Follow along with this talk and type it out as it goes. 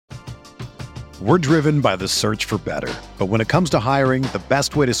We're driven by the search for better. But when it comes to hiring, the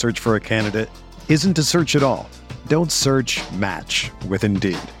best way to search for a candidate isn't to search at all. Don't search, match with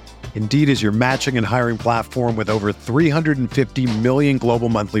Indeed. Indeed is your matching and hiring platform with over 350 million global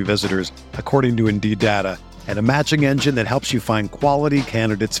monthly visitors, according to Indeed data, and a matching engine that helps you find quality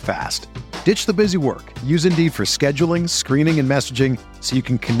candidates fast. Ditch the busy work. Use Indeed for scheduling, screening, and messaging so you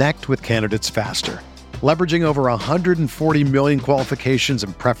can connect with candidates faster. Leveraging over 140 million qualifications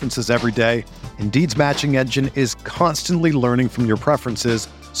and preferences every day, Indeed's matching engine is constantly learning from your preferences,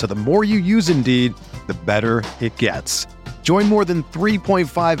 so the more you use Indeed, the better it gets. Join more than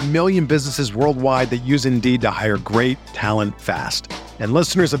 3.5 million businesses worldwide that use Indeed to hire great talent fast. And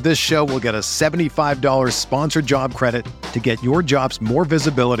listeners of this show will get a $75 sponsored job credit to get your jobs more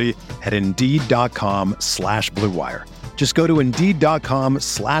visibility at Indeed.com/Blue Wire. Just go to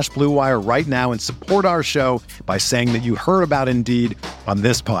Indeed.com/Blue Wire right now and support our show by saying that you heard about Indeed on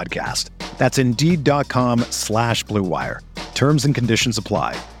this podcast. That's Indeed.com/Blue Wire. Terms and conditions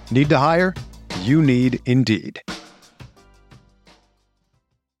apply. Need to hire? You need Indeed.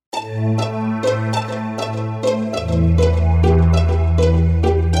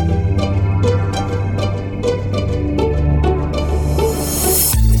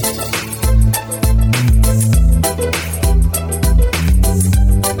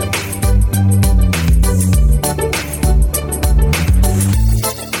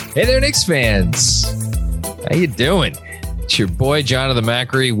 Hey there, Knicks fans. How you doing? It's your boy, Jonathan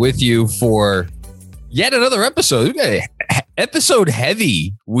Macri, with you for yet another episode. We've got an episode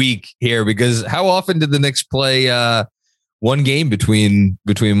heavy week here because how often did the Knicks play one game between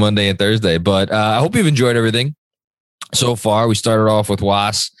Monday and Thursday? But I hope you've enjoyed everything so far. We started off with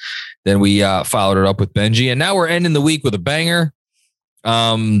Was, then we followed it up with Benji, and now we're ending the week with a banger.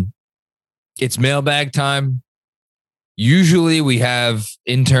 It's mailbag time. Usually we have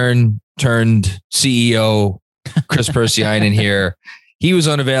intern turned CEO Chris Persianen in here. He was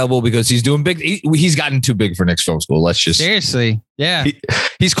unavailable because he's doing big. He's gotten too big for Knicks Film School. Let's just seriously, yeah.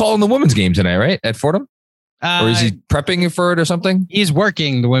 He's calling the women's game tonight, right? At Fordham, or is he prepping for it or something? He's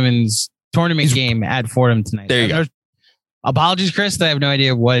working the women's tournament game at Fordham tonight. There you go. Apologies, Chris. I have no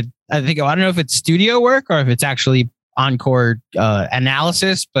idea what I think. I don't know if it's studio work or if it's actually encore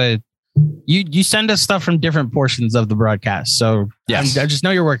analysis, but. You send us stuff from different portions of the broadcast. So yes. I just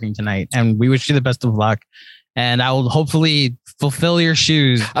know you're working tonight and we wish you the best of luck. And I will hopefully fulfill your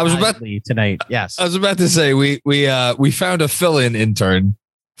shoes tonight. Yes. I was about to say we found a fill-in intern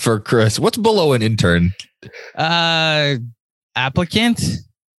for Chris. What's below an intern? Applicant.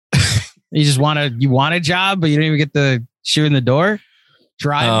 You want a job, but you don't even get the shoe in the door.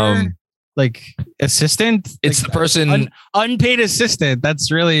 Driver, like assistant. It's like the person unpaid assistant.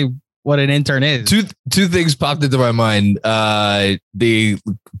 That's really what an intern is. Two things popped into my mind. As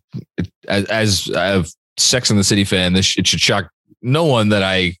a Sex and the City fan, it should shock no one that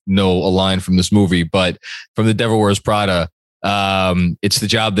I know a line from this movie, but from The Devil Wears Prada, it's the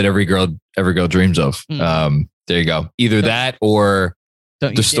job that every girl dreams of. There you go. Either that or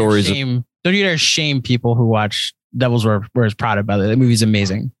the stories. Don't you dare shame people who watch Devil Wears Prada. By the way, that movie's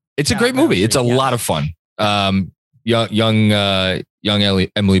amazing. It's a great movie. It's a lot of fun. Young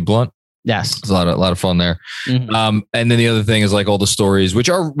Emily Blunt. Yes, it's a lot of fun there. Mm-hmm. And then the other thing is like all the stories, which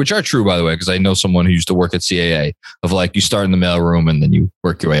are true, by the way, because I know someone who used to work at CAA of like you start in the mailroom and then you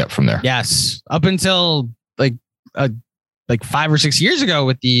work your way up from there. Yes, up until like 5 or 6 years ago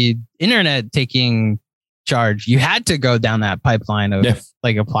with the internet taking charge, you had to go down that pipeline of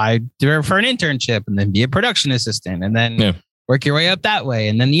like apply for an internship and then be a production assistant and then work your way up that way.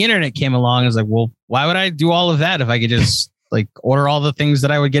 And then the internet came along and was like, well, why would I do all of that if I could just like order all the things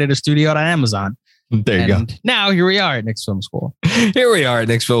that I would get at a studio on Amazon? There you go. Now here we are at Knicks Film School. Here we are at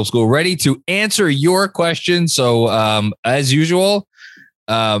Knicks Film School, ready to answer your questions. So as usual,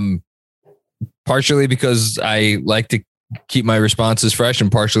 partially because I like to keep my responses fresh and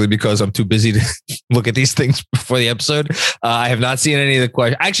partially because I'm too busy to look at these things before the episode. I have not seen any of the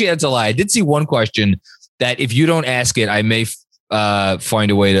questions. Actually, that's a lie. I did see one question that if you don't ask it, I may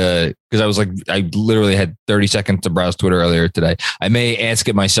find a way to, because I literally had 30 seconds to browse Twitter earlier today. I may ask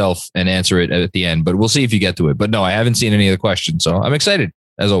it myself and answer it at the end, but we'll see if you get to it. But no, I haven't seen any of the questions. So I'm excited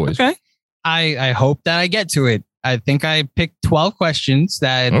as always. Okay. I hope that I get to it. I think I picked 12 questions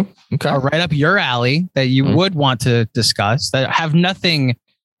that are right up your alley that you would want to discuss that have nothing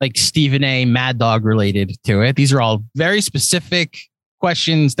like Stephen A. Mad Dog related to it. These are all very specific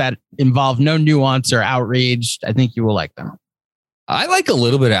questions that involve no nuance or outrage. I think you will like them. I like a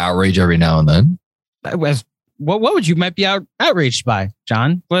little bit of outrage every now and then. what would you might be outraged by,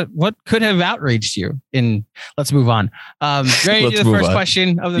 John? What could have outraged you? Let's move on. Ready to do the first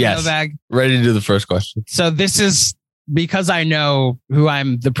question of the mailbag? Ready to do the first question. So this is because I know who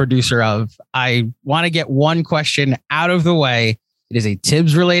I'm the producer of. I want to get one question out of the way. It is a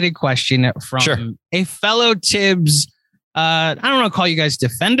Tibbs related question from a fellow Tibbs. I don't want to call you guys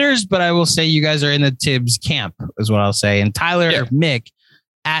defenders, but I will say you guys are in the Tibbs camp, is what I'll say. And Tyler Mick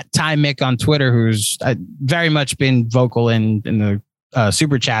at Ty Mick on Twitter, who's very much been vocal in the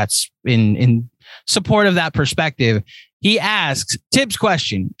super chats in support of that perspective. He asks, Tibbs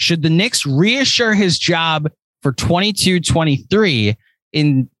question, should the Knicks reassure his job for 22-23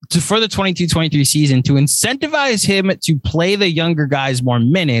 for the 22-23 season to incentivize him to play the younger guys more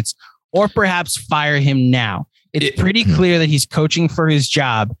minutes, or perhaps fire him now? It's pretty clear that he's coaching for his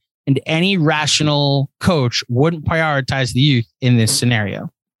job, and any rational coach wouldn't prioritize the youth in this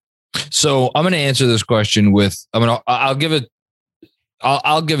scenario. So I'm going to answer this question with I'll give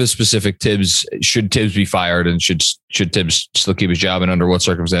a specific Tibbs. Should Tibbs be fired, and should Tibbs still keep his job, and under what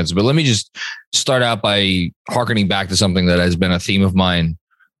circumstances? But let me just start out by hearkening back to something that has been a theme of mine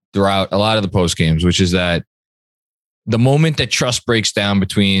throughout a lot of the post games, which is that the moment that trust breaks down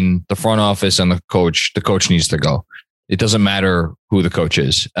between the front office and the coach needs to go. It doesn't matter who the coach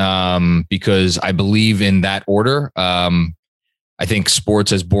is, because I believe in that order. I think sports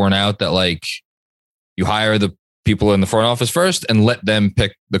has borne out that, like, you hire the people in the front office first and let them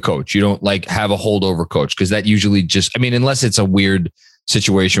pick the coach. You don't like have a holdover coach, because that usually just, unless it's a weird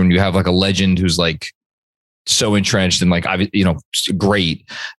situation when you have like a legend who's like so entrenched and like, great.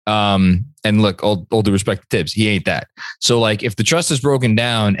 And look, all due respect to Tibbs, he ain't that. So like, if the trust is broken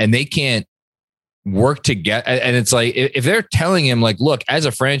down and they can't work together, and it's like, if they're telling him like, look, as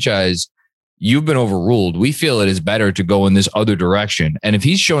a franchise, you've been overruled, we feel it is better to go in this other direction. And if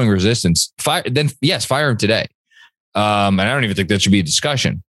he's showing resistance, fire him today. And I don't even think that should be a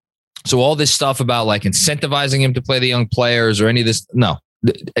discussion. So all this stuff about like incentivizing him to play the young players or any of this, no,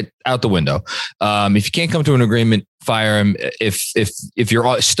 out the window. If you can't come to an agreement, fire him. If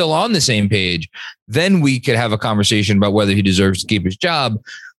you're still on the same page, then we could have a conversation about whether he deserves to keep his job.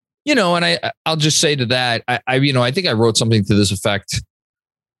 And I'll just say to that, I think I wrote something to this effect.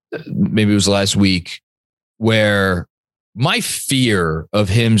 Maybe it was last week, where my fear of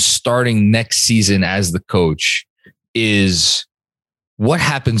him starting next season as the coach is what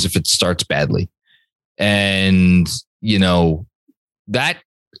happens if it starts badly. And, that,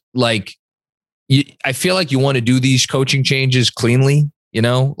 like, I feel like you want to do these coaching changes cleanly,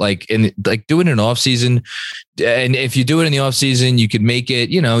 do it in off season. And if you do it in the off season, you could make it,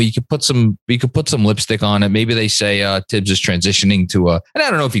 you could put some lipstick on it. Maybe they say Tibbs is transitioning to and I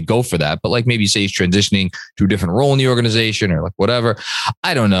don't know if he'd go for that, but like maybe say he's transitioning to a different role in the organization or like whatever.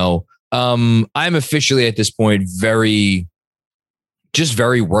 I don't know. I'm officially at this point very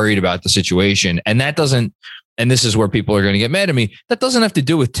worried about the situation. And that doesn't, and this is where people are going to get mad at me, that doesn't have to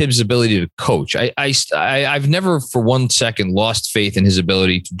do with Tibbs' ability to coach. I've never for 1 second lost faith in his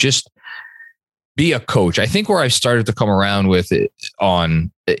ability to just be a coach. I think where I've started to come around with it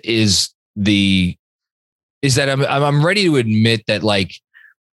is that I'm ready to admit that, like,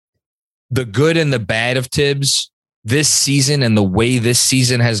 the good and the bad of Tibbs this season and the way this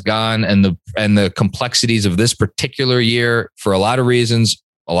season has gone and the complexities of this particular year, for a lot of reasons,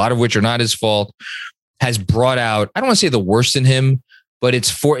 a lot of which are not his fault, has brought out, I don't want to say the worst in him, but it's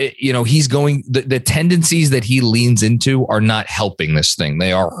he's going, the tendencies that he leans into are not helping this thing.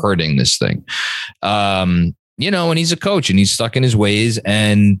 They are hurting this thing. And he's a coach and he's stuck in his ways.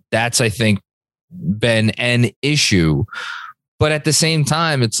 And that's, I think, been an issue. But at the same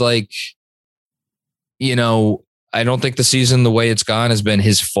time, it's like, I don't think the season, the way it's gone, has been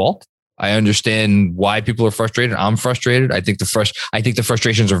his fault. I understand why people are frustrated. I'm frustrated. I think the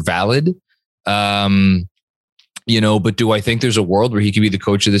frustrations are valid. But do I think there's a world where he could be the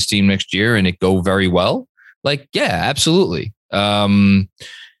coach of this team next year and it go very well? Like, yeah, absolutely.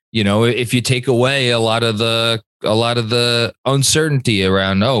 If you take away a lot of the uncertainty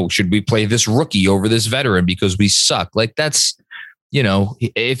around, should we play this rookie over this veteran because we suck? Like, that's,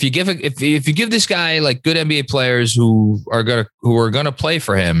 if you give this guy like good NBA players who are gonna play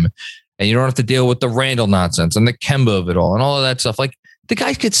for him, and you don't have to deal with the Randall nonsense and the Kemba of it all and all of that stuff, like, the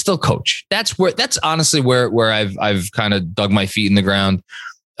guy could still coach. That's honestly where I've kind of dug my feet in the ground.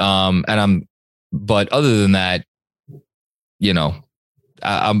 But other than that,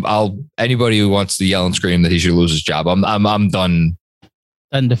 I'll anybody who wants to yell and scream that he should lose his job, I'm done.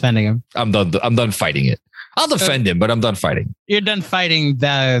 Done defending him. I'm done fighting it. I'll defend him, but I'm done fighting. You're done fighting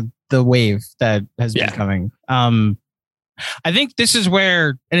the wave that has been coming. I think this is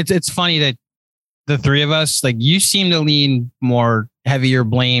where, and it's funny that the three of us, like you seem to lean more heavier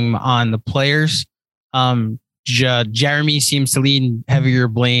blame on the players. Jeremy seems to lean heavier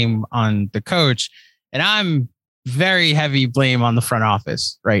blame on the coach, and I'm very heavy blame on the front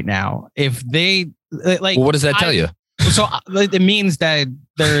office right now. If they like, well, what does that tell you? So it means that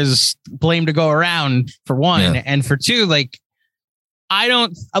there's blame to go around for one, and for two, like I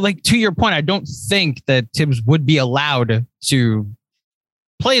don't like, to your point, I don't think that Tibbs would be allowed to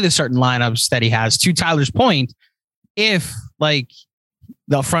play the certain lineups that he has, to Tyler's point, if like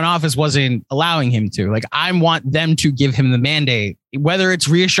the front office wasn't allowing him to. Like, I want them to give him the mandate, whether it's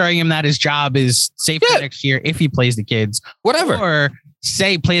reassuring him that his job is safe for next year if he plays the kids, whatever, or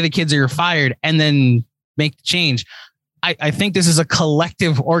say play the kids or you're fired and then make the change. I think this is a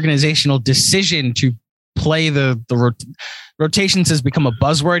collective organizational decision to play the rotations has become a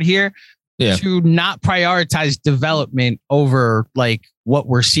buzzword here. To not prioritize development over like what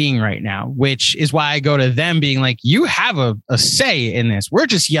we're seeing right now, which is why I go to them being like, you have a say in this. We're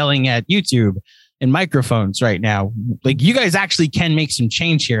just yelling at YouTube and microphones right now. Like, you guys actually can make some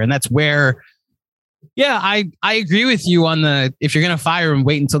change here. And that's where, I agree with you on the, if you're going to fire him,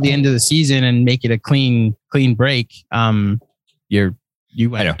 wait until the end of the season and make it a clean break. You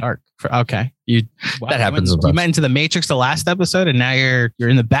went dark. Okay. That happens. You went into the Matrix the last episode, and now you're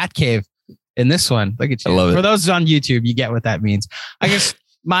in the Batcave in this one. Look at you. I love it. For those on YouTube, you get what that means. I guess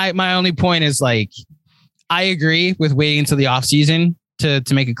my only point is, like, I agree with waiting until the off season to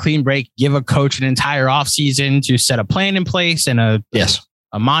make a clean break, give a coach an entire off season to set a plan in place and a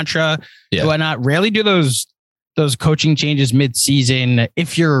mantra. Why not rarely do those coaching changes mid-season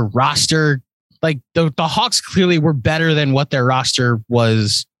if your roster, like the Hawks clearly were better than what their roster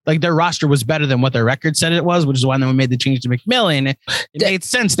was. Like, their roster was better than what their record said it was, which is why we made the change to McMillan. It made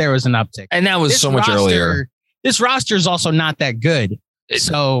sense there was an uptick. And that was so much earlier. This roster is also not that good.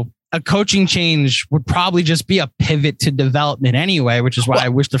 So a coaching change would probably just be a pivot to development anyway, which is why I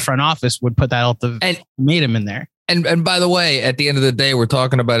wish the front office would put that ultimatum in there. And by the way, at the end of the day, we're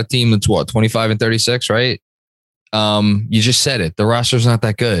talking about a team that's 25 and 36, right? You just said it. The roster's not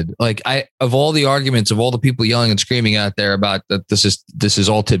that good. Like, of all the arguments of all the people yelling and screaming out there about that, this is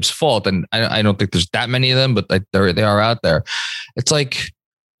all Tibbs' fault, and I don't think there's that many of them, but they are out there. It's like,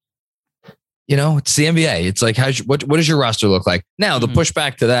 it's the NBA. It's like, what does your roster look like now? The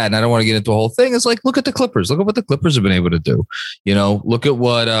pushback to that, and I don't want to get into a whole thing, is like, look at the Clippers. Look at what the Clippers have been able to do. Look at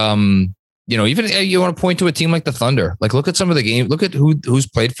what even you want to point to a team like the Thunder. Like, look at some of the games. Look at who's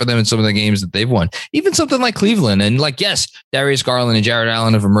played for them in some of the games that they've won. Even something like Cleveland, and like, yes, Darius Garland and Jared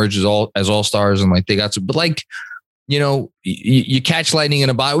Allen have emerged as all-stars, and like they got some. But like, you catch lightning in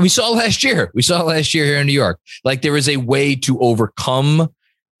a bottle. We saw last year here in New York. Like, there is a way to overcome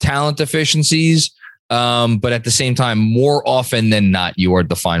talent deficiencies, but at the same time, more often than not, you are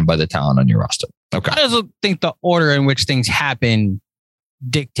defined by the talent on your roster. Okay, I also think the order in which things happen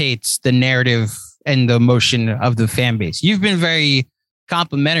dictates the narrative and the emotion of the fan base. You've been very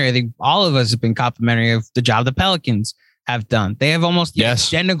complimentary. I think all of us have been complimentary of the job the Pelicans have done. They have almost the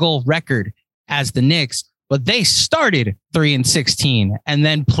identical record as the Knicks, but they started 3-16 and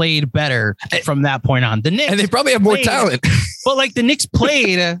then played better from that point on. The Knicks, and they probably have more talent. But like, the Knicks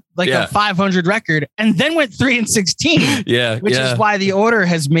played a 500 record and then went 3-16. Which is why the order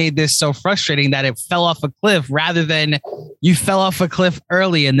has made this so frustrating, that it fell off a cliff rather than you fell off a cliff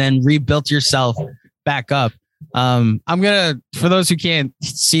early and then rebuilt yourself back up. For those who can't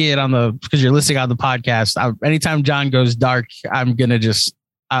see it because you're listening on the podcast, anytime John goes dark, I'm going to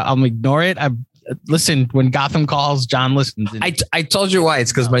I'll ignore it. Listen, when Gotham calls, John listens. I told you why.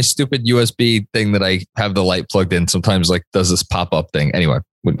 It's because my stupid USB thing that I have the light plugged in sometimes like does this pop-up thing. Anyway,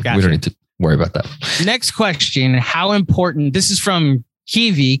 we don't need to worry about that. Next question. How important, this is from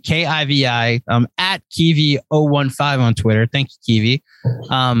Kiwi, Kivi, at Kivi015 on Twitter. Thank you, Kiwi.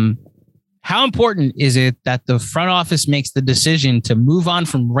 How important is it that the front office makes the decision to move on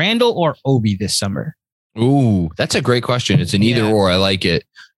from Randall or Obi this summer? Ooh, that's a great question. It's an either or. I like it.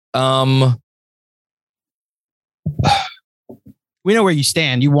 We know where you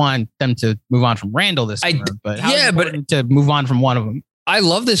stand. You want them to move on from Randall this summer, but to move on from one of them. I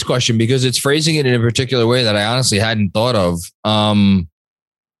love this question because it's phrasing it in a particular way that I honestly hadn't thought of.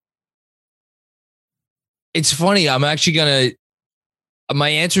 It's funny. My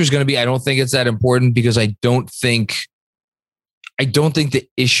answer is going to be, I don't think it's that important, because I don't think the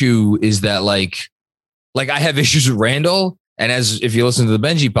issue is that like I have issues with Randall. And if you listen to the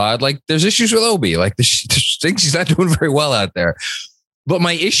Benji pod, like, there's issues with Obi, like there's things he's not doing very well out there. But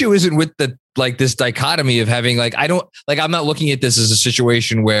my issue isn't with this dichotomy of having, like, I'm not looking at this as a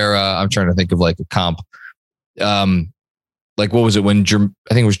situation where I'm trying to think of like a comp. Like, what was it when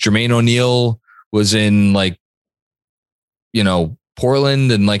I think it was Jermaine O'Neal was in like,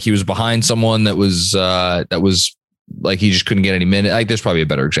 Portland, and like he was behind someone that was like he just couldn't get any minute. Like there's probably a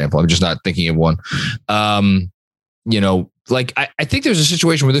better example. I'm just not thinking of one. Like I think there's a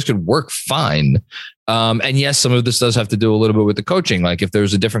situation where this could work fine. And yes, some of this does have to do a little bit with the coaching. Like if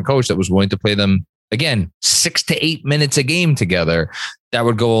there's a different coach that was willing to play them again 6 to 8 minutes a game together, that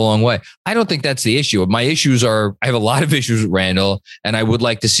would go a long way. I don't think that's the issue. My issues are I have a lot of issues with Randall, and I would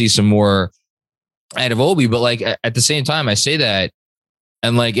like to see some more out of Obi. But like at the same time, I say that,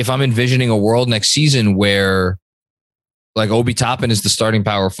 and like if I'm envisioning a world next season where like Obi Toppin is the starting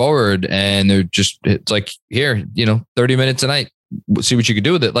power forward, and they're just, it's like, here, 30 minutes a night, see what you could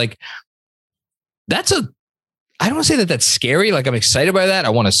do with it. Like I don't want to say that that's scary. Like I'm excited by that. I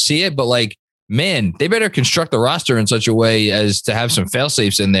want to see it, but like, man, they better construct the roster in such a way as to have some fail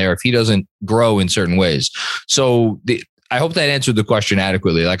safes in there if he doesn't grow in certain ways. So I hope that answered the question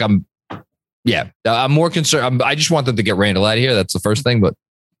adequately. Like I'm more concerned. I just want them to get Randall out of here. That's the first thing, but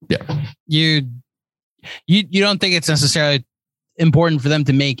yeah. You don't think it's necessarily important for them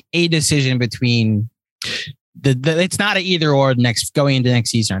to make a decision between it's not an either or going into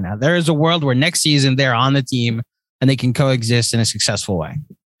next season or now. There is a world where next season they're on the team and they can coexist in a successful way.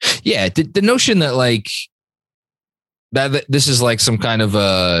 Yeah. The notion that like that this is like some kind of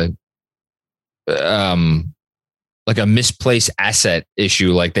like a misplaced asset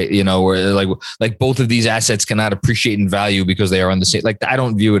issue, like they, where like both of these assets cannot appreciate in value because they are on the same, like, I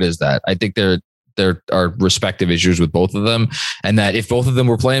don't view it as that. I think there are respective issues with both of them, and that if both of them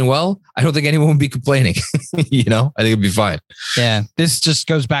were playing well, I don't think anyone would be complaining. I think it'd be fine. Yeah. This just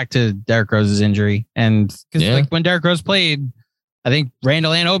goes back to Derrick Rose's injury. And like when Derrick Rose played, I think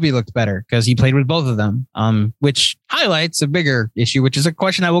Randall and Obi looked better because he played with both of them, which highlights a bigger issue, which is a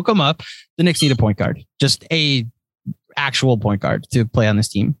question that will come up. The Knicks need a point guard, just a actual point guard to play on this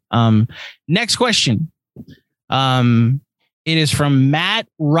team. Next question. It is from Matt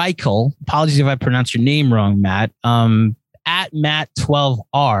Reichel. Apologies if I pronounced your name wrong, Matt. At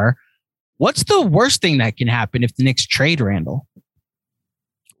Matt12R. What's the worst thing that can happen if the Knicks trade Randall?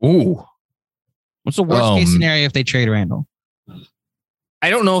 Ooh. What's the worst case scenario if they trade Randall? I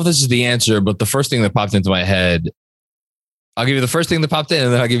don't know if this is the answer, but the first thing that popped into my head, I'll give you the first thing that popped in,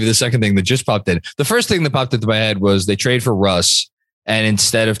 and then I'll give you the second thing that just popped in. The first thing that popped into my head was they trade for Russ, and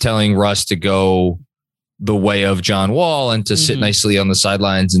instead of telling Russ to go the way of John Wall and to sit nicely on the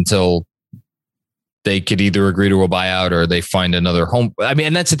sidelines until they could either agree to a buyout or they find another home. I mean,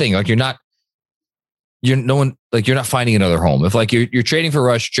 and that's the thing. Like you're not finding another home. If like you're trading for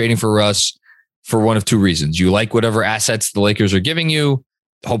Russ for one of two reasons. You like whatever assets the Lakers are giving you.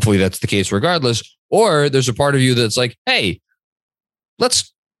 Hopefully that's the case regardless. Or there's a part of you that's like, hey,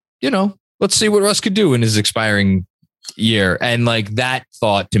 let's see what Russ could do in his expiring year. And like that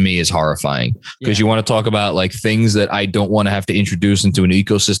thought to me is horrifying because you want to talk about like things that I don't want to have to introduce into an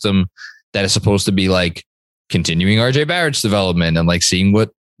ecosystem that is supposed to be like continuing RJ Barrett's development and like seeing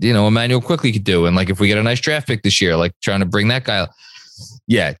what, Emmanuel Quickley could do. And like, if we get a nice draft pick this year, like trying to bring that guy up.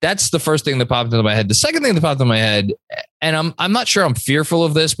 Yeah, that's the first thing that popped into my head. The second thing that popped into my head, and I'm not sure I'm fearful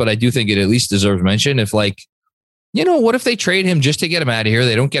of this, but I do think it at least deserves mention. If like, what if they trade him just to get him out of here?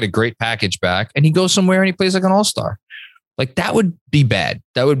 They don't get a great package back and he goes somewhere and he plays like an all-star. Like that would be bad.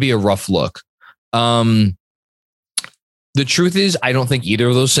 That would be a rough look. The truth is, I don't think either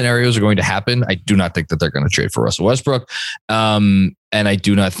of those scenarios are going to happen. I do not think that they're going to trade for Russell Westbrook. And I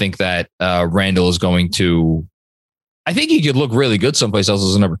do not think that Randall is going to. I think he could look really good someplace else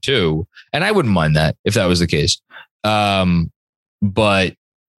as a number 2. And I wouldn't mind that if that was the case. But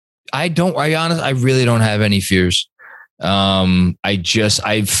I really don't have any fears.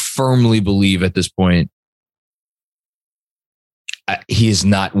 I firmly believe at this point, he is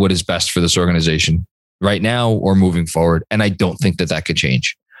not what is best for this organization right now or moving forward. And I don't think that could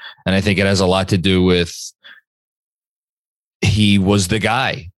change. And I think it has a lot to do with he was the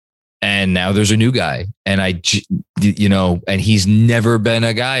guy. And now there's a new guy. And and he's never been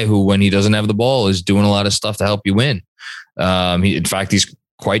a guy who, when he doesn't have the ball, is doing a lot of stuff to help you win. In fact, he's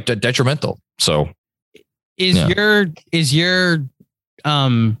quite detrimental. So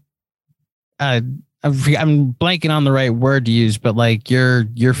I'm blanking on the right word to use, but like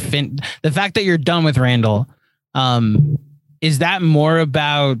the fact that you're done with Randall, is that more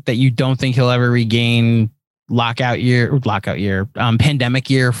about that you don't think he'll ever regain pandemic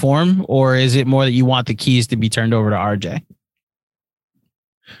year form, or is it more that you want the keys to be turned over to RJ?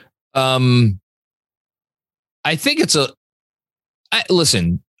 I think it's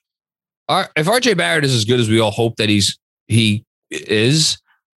listen, if RJ Barrett is as good as we all hope that he is,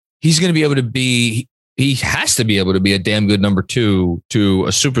 he's going to be able to be, he has to be able to be a damn good number 2 to a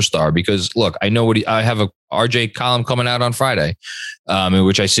superstar, because look, I know I have a RJ column coming out on Friday, in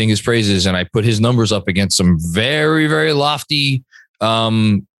which I sing his praises, and I put his numbers up against some very, very lofty,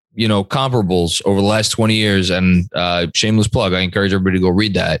 comparables over the last 20 years. And shameless plug, I encourage everybody to go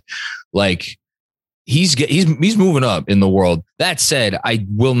read that. Like, he's moving up in the world. That said, I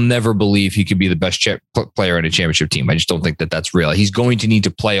will never believe he could be the best player in a championship team. I just don't think that that's real. He's going to need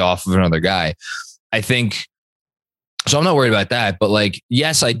to play off of another guy, I think. So I'm not worried about that. But like,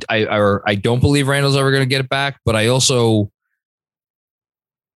 yes, I don't believe Randall's ever going to get it back. But I also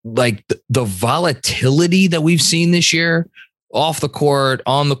like the volatility that we've seen this year off the court,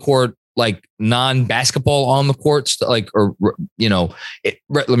 on the court, like non-basketball on the court, let me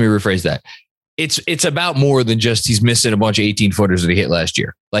rephrase that. It's about more than just he's missing a bunch of 18 footers that he hit last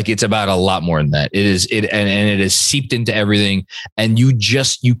year. Like, it's about a lot more than that. It has seeped into everything. And you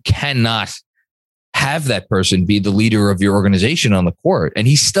cannot have that person be the leader of your organization on the court. And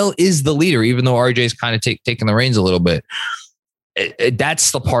he still is the leader, even though RJ's kind of taking the reins a little bit.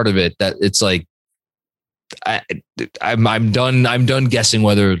 That's the part of it that it's like, I'm done guessing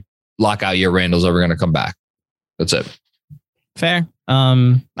whether lockout year Randall's ever going to come back. That's it. Fair.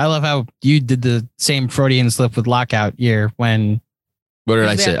 I love how you did the same Freudian slip with lockout year when. What did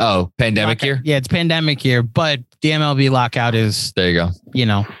I say? Oh, pandemic lockout, year? Yeah, it's pandemic year, but the MLB lockout is. There you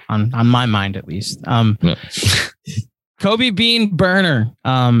go. On my mind at least. Yeah. Kobe Bean Burner.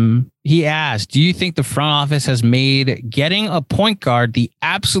 He asked, do you think the front office has made getting a point guard the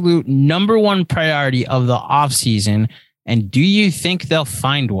absolute number one priority of the offseason? And do you think they'll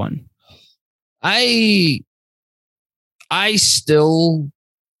find one? I still,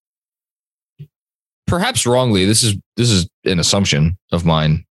 perhaps wrongly, this is an assumption of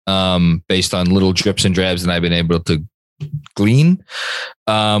mine, based on little drips and drabs that I've been able to glean.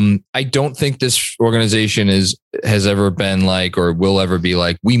 I don't think this organization has ever been like, or will ever be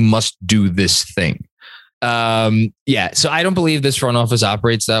like, we must do this thing. So I don't believe this front office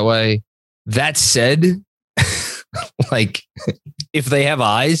operates that way. That said, like, if they have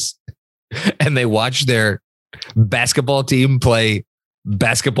eyes and they watch their basketball team play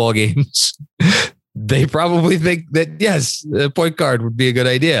basketball games, they probably think that, yes, the point guard would be a good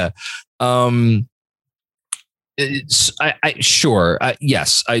idea.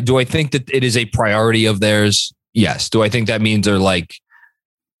 Yes. Do I think that it is a priority of theirs? Yes. Do I think that means they're like,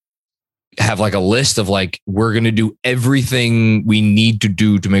 have like a list of like, we're going to do everything we need to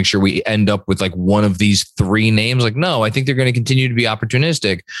do to make sure we end up with like one of these 3 names? Like, no, I think they're going to continue to be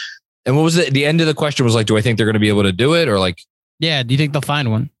opportunistic. And what was the end of the question was like, do I think they're going to be able to do it? Or like, yeah, do you think they'll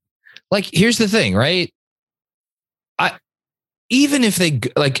find one? Like, here's the thing, right? Even if they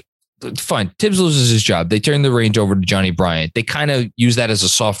like, fine, Tibbs loses his job. They turn the reins over to Johnny Bryant. They kind of use that as a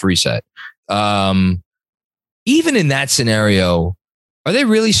soft reset. Even in that scenario, are they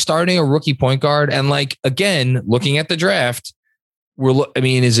really starting a rookie point guard? And like, again, looking at the draft,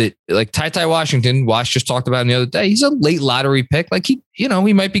 is it like Ty Washington? Wash just talked about him the other day. He's a late lottery pick. Like, he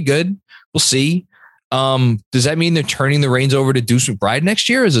might be good. We'll see. Does that mean they're turning the reins over to Deuce McBride next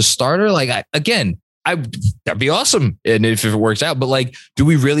year as a starter? Like, that'd be awesome. And if it works out, but like, do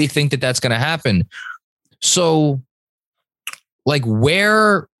we really think that that's going to happen? So like,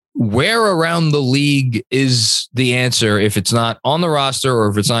 where around the league is the answer if it's not on the roster or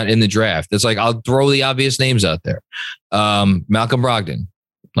if it's not in the draft? It's like, I'll throw the obvious names out there. Malcolm Brogdon,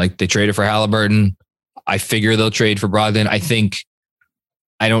 like, they traded for Halliburton. I figure they'll trade for Brogdon.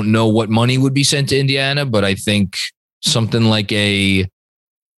 I don't know what money would be sent to Indiana, but I think something like and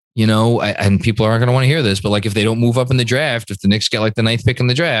people aren't going to want to hear this, but like, if they don't move up in the draft, if the Knicks get like the 9th pick in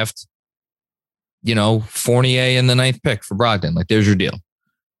the draft, Fournier in the 9th pick for Brogdon, like, there's your deal.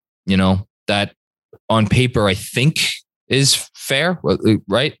 That on paper, I think is fair,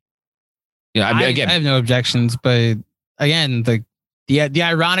 right? Yeah, I have no objections, but again, the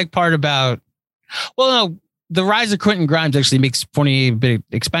ironic part about, the rise of Quentin Grimes actually makes Fournier a bit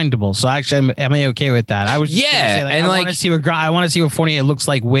expendable. So actually, I'm okay with that. I was just say, I want to see what Fournier looks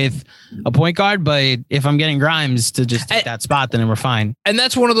like with a point guard. But if I'm getting Grimes to just take that spot, then we're fine. And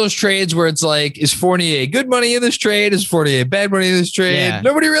that's one of those trades where it's like, is Fournier good money in this trade? Is Fournier bad money in this trade? Yeah.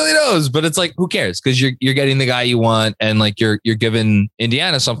 Nobody really knows. But it's like, who cares? Because you're getting the guy you want, and like you're giving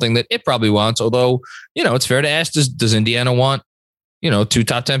Indiana something that it probably wants. Although it's fair to ask, does Indiana want 2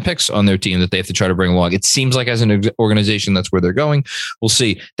 top 10 picks on their team that they have to try to bring along? It seems like as an organization, that's where they're going. We'll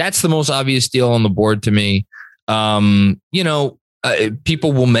see. That's the most obvious deal on the board to me.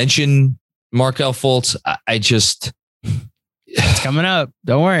 People will mention Markelle Fultz. It's coming up.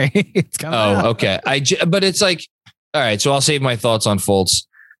 Don't worry. It's coming up. Okay. But it's like, all right, so I'll save my thoughts on Fultz.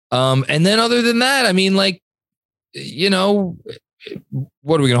 And then other than that, I mean, like, you know,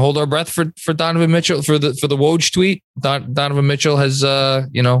 what are we going to hold our breath for Donovan Mitchell for the Woj tweet? Donovan Mitchell has,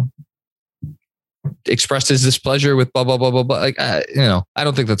 you know, expressed his displeasure with blah, blah, blah, blah, blah. Like, you know, I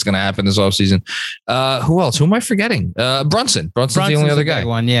don't think that's going to happen this offseason. Who else? Who am I forgetting? Brunson. Brunson's the only other guy.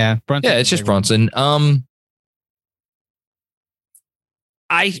 One, yeah. Yeah, it's just Brunson. What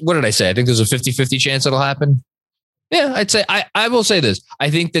did I say? I think there's a 50-50 chance it'll happen. Yeah, I'd say I will say this. I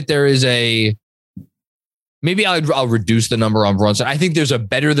think that there is maybe I'll reduce the number on Brunson. I think there's a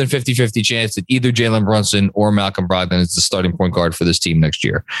better than 50-50 chance that either Jalen Brunson or Malcolm Brogdon is the starting point guard for this team next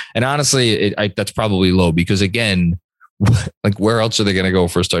year. And honestly, that's probably low because again, like where else are they going to go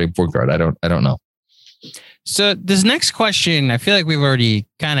for a starting point guard? I don't know. So this next question, I feel like we've already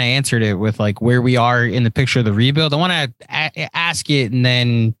kind of answered it with like where we are in the picture of the rebuild. I want to ask it and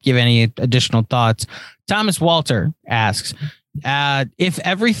then give any additional thoughts. Thomas Walter asks, if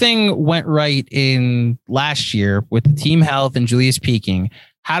everything went right in last year with the team health and Julius peaking,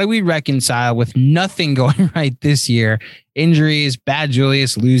 how do we reconcile with nothing going right this year? Injuries, bad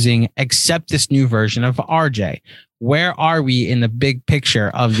Julius losing, except this new version of RJ. Where are we in the big picture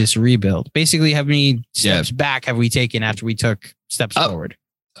of this rebuild? Basically, how many steps back have we taken after we took steps forward?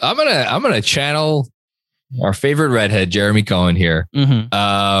 I'm gonna channel our favorite redhead, Jeremy Cohen here.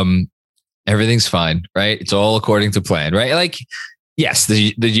 Mm-hmm. Everything's fine, right? It's all according to plan, right? Like, yes,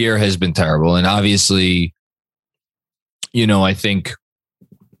 the year has been terrible, and obviously, you know, I think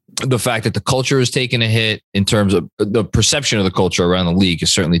the fact that the culture has taken a hit in terms of the perception of the culture around the league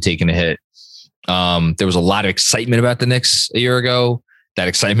has certainly taken a hit. There was a lot of excitement about the Knicks a year ago. That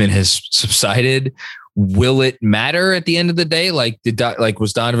excitement has subsided. Will it matter at the end of the day? Like,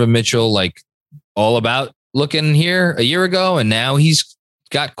 was Donovan Mitchell like all about looking here a year ago, and now he's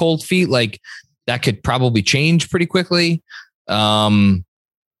got cold feet? Like, that could probably change pretty quickly. You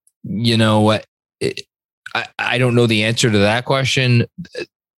know what? I don't know the answer to that question.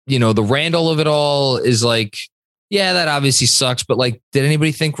 You know, the Randall of it all is like, yeah, that obviously sucks. But like, did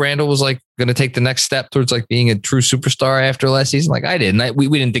anybody think Randall was like going to take the next step towards like being a true superstar after last season? Like, I didn't. We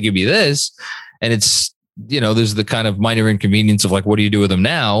didn't think it'd be this. And it's, you know, there's the kind of minor inconvenience of like, what do you do with him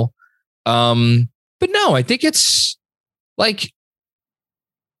now? But no, I think it's like,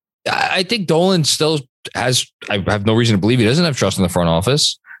 I think Dolan still has, I have no reason to believe he doesn't have trust in the front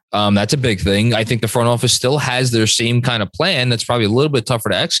office. That's a big thing. I think the front office still has their same kind of plan. That's probably a little bit tougher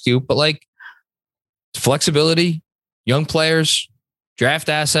to execute, but like flexibility, young players, draft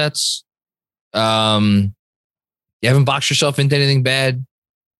assets. You haven't boxed yourself into anything bad.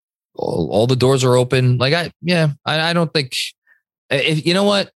 All the doors are open. Like, I don't think, if you know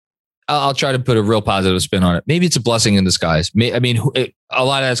what, I'll try to put a real positive spin on it. Maybe it's a blessing in disguise. I mean, a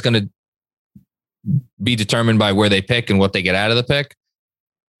lot of that's going to be determined by where they pick and what they get out of the pick.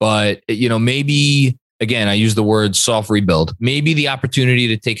 But, you know, maybe, again, I use the word soft rebuild. Maybe the opportunity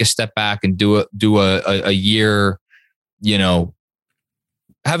to take a step back and do a year, you know,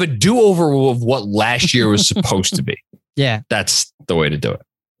 have a do-over of what last year was supposed to be. Yeah. That's the way to do it.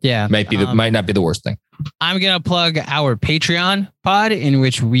 Yeah. Might not be the worst thing. I'm going to plug our Patreon pod, in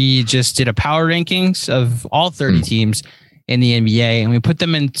which we just did a power rankings of all 30 teams in the NBA, and we put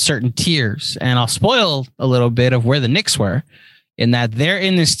them in certain tiers. And I'll spoil a little bit of where the Knicks were, in that they're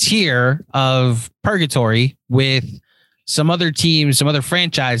in this tier of purgatory with some other teams, some other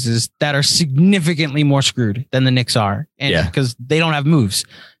franchises that are significantly more screwed than the Knicks are. And because they don't have moves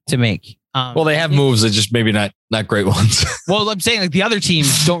to make. Well, they have moves that just maybe not great ones. Well, I'm saying like the other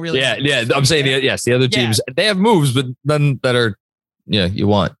teams don't really. Yeah. I'm saying, yes, the other teams, they have moves, but none that are, you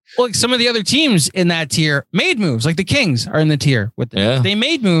want. Well, like some of the other teams in that tier made moves, like the Kings are in the tier with them. Yeah. They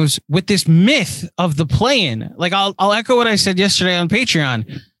made moves with this myth of the play-in. Like I'll echo what I said yesterday on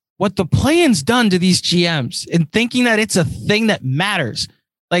Patreon. What the play-in's done to these GMs and thinking that it's a thing that matters.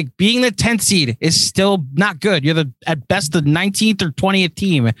 Like being the 10th seed is still not good. You're at best the 19th or 20th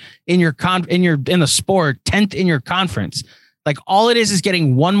team in the sport, 10th in your conference. Like all it is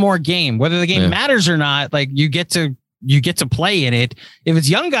getting one more game, whether the game matters or not. Like you get to play in it. If it's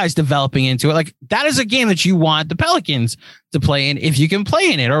young guys developing into it, like that is a game that you want the Pelicans to play in if you can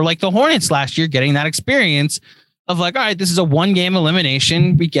play in it, or like the Hornets last year getting that experience of like, all right, this is a 1-game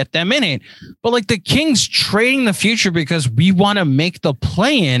elimination. We get them in it. But like the Kings trading the future because we want to make the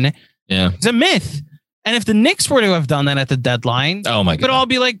play-in is a myth. And if the Knicks were to have done that at the deadline, oh my God, it would all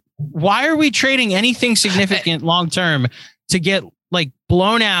be like, why are we trading anything significant long-term to get like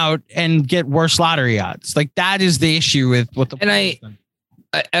blown out and get worse lottery odds? Like that is the issue with what the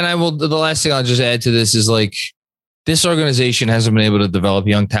I will. The last thing I'll just add to this is like this organization hasn't been able to develop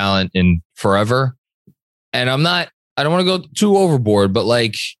young talent in forever. And I don't want to go too overboard, but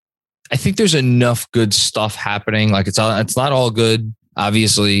like I think there's enough good stuff happening. Like it's not all good,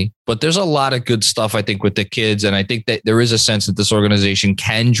 obviously, but there's a lot of good stuff, I think, with the kids. And I think that there is a sense that this organization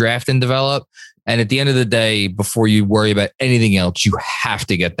can draft and develop. And at the end of the day, before you worry about anything else, you have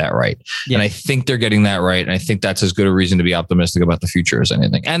to get that right. Yeah. And I think they're getting that right. And I think that's as good a reason to be optimistic about the future as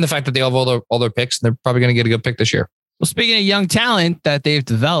anything. And the fact that they have all their picks, and they're probably going to get a good pick this year. Well, speaking of young talent that they've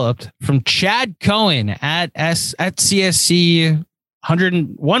developed, from Chad Cohen at CSC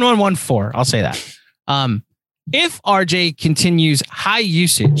 1114, I'll say that. If RJ continues high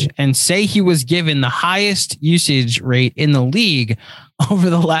usage and say he was given the highest usage rate in the league over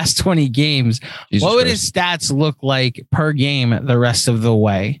the last 20 games, what would his stats look like per game the rest of the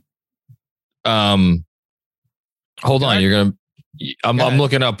way? Hold on. I'm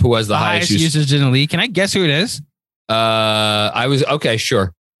looking up who has the highest usage in the league. Can I guess who it is? Okay,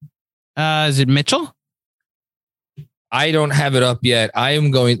 sure. Is it Mitchell? I don't have it up yet. Let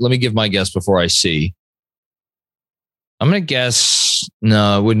me give my guess before I see. I'm going to guess.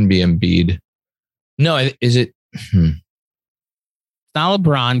 No, it wouldn't be Embiid. No, is it? It's not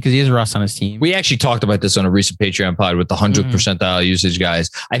LeBron because he has Russ on his team. We actually talked about this on a recent Patreon pod with the 100th percentile usage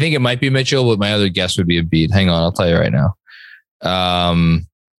guys. I think it might be Mitchell, but my other guess would be Embiid. Hang on, I'll tell you right now.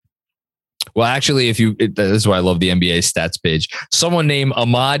 Well, actually, this is why I love the NBA stats page. Someone named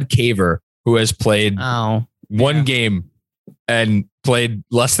Ahmad Kaver, who has played one game and played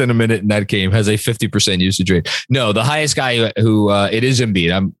less than a minute in that game, has a 50% usage rate. No, the highest guy who it is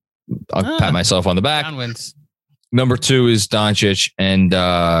Embiid. I'll pat myself on the back. Number 2 is Doncic, and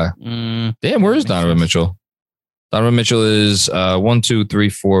damn, where is Donovan Mitchell? Donovan Mitchell is 1, 2, 3,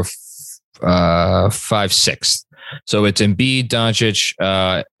 4, 5, 6. So it's Embiid, Doncic,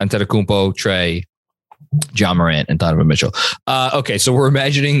 Antetokounmpo, Trey, John Morant, and Donovan Mitchell. Okay, so we're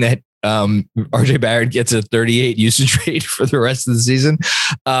imagining that RJ Barrett gets a 38 usage rate for the rest of the season.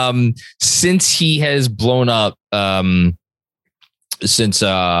 Since he has blown up, since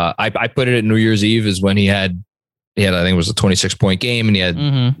I put it at New Year's Eve is when he had I think it was a 26-point game, and he had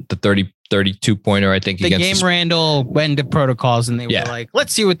the 32-pointer, I think. The game Randall went to protocols, and they were like,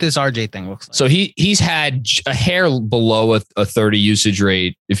 let's see what this RJ thing looks like. So he's had a hair below a 30 usage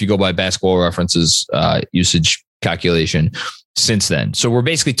rate, if you go by Basketball References usage calculation, since then. So we're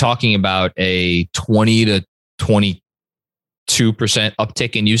basically talking about a 20 to 22%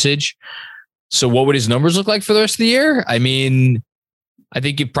 uptick in usage. So what would his numbers look like for the rest of the year? I mean, I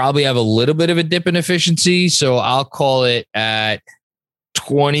think you probably have a little bit of a dip in efficiency. So I'll call it at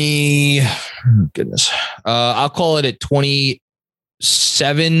 20. I'll call it at 27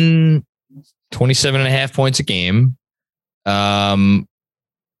 and a half points a game.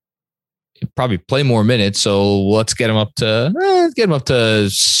 Probably play more minutes. So let's get him up to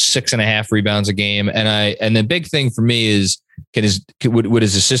 6.5 rebounds a game. And the big thing for me is, would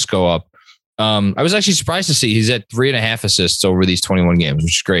his assists go up? I was actually surprised to see he's at 3.5 assists over these 21 games,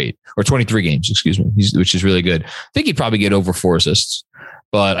 which is great. Or 23 games, excuse me, which is really good. I think he'd probably get over 4 assists,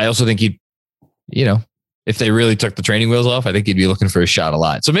 but I also think if they really took the training wheels off, I think he'd be looking for a shot a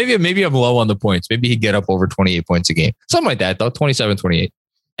lot. So maybe I'm low on the points. Maybe he'd get up over 28 points a game. Something like that, though. 27, 28.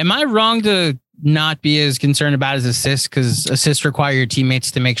 Am I wrong to not be as concerned about his assists, because assists require your teammates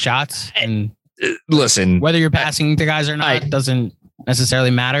to make shots? And listen, whether you're passing to guys or not doesn't necessarily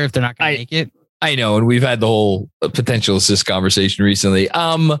matter if they're not going to make it. I know, and we've had the whole potential assist conversation recently.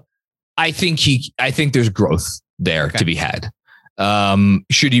 I think there's growth there to be had.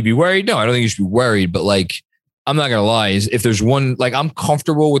 Should you be worried? No, I don't think you should be worried. But I'm not gonna lie, if there's one, I'm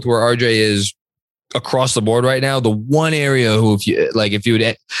comfortable with where RJ is across the board right now. The one area if you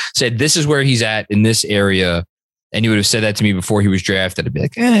would said this is where he's at in this area, and you would have said that to me before he was drafted, I'd be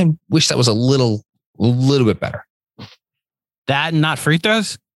like, I wish that was a little bit better. That and not free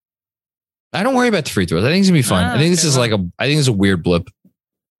throws? I don't worry about the free throws. I think it's gonna be fun. I think this is I think it's a weird blip.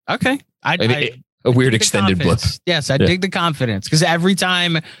 Okay. A weird extended blip. Yes, I dig the confidence, because every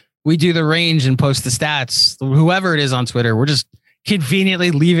time we do the range and post the stats, whoever it is on Twitter, we're just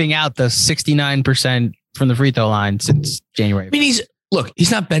conveniently leaving out the 69% from the free throw line since January. I mean, he's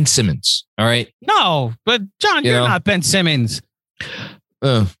not Ben Simmons. All right. No, but John, you're not Ben Simmons.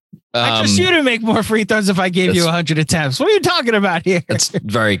 I trust you to make more free throws if I gave you 100 attempts. What are you talking about here? That's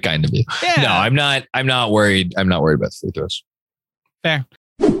very kind of you. Yeah. No, I'm not worried. I'm not worried about the free throws. Fair.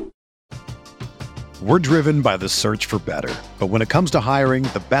 We're driven by the search for better. But when it comes to hiring,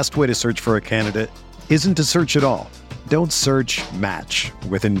 the best way to search for a candidate isn't to search at all. Don't search, match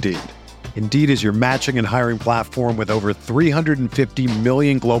with Indeed. Indeed is your matching and hiring platform with over 350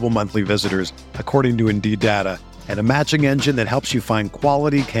 million global monthly visitors, according to Indeed data, and a matching engine that helps you find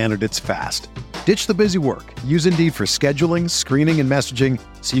quality candidates fast. Ditch the busy work. Use Indeed for scheduling, screening, and messaging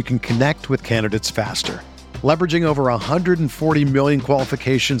so you can connect with candidates faster. Leveraging over 140 million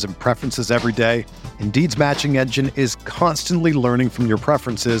qualifications and preferences every day, Indeed's matching engine is constantly learning from your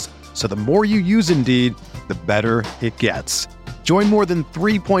preferences, so the more you use Indeed, the better it gets. Join more than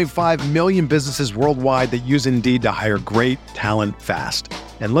 3.5 million businesses worldwide that use Indeed to hire great talent fast.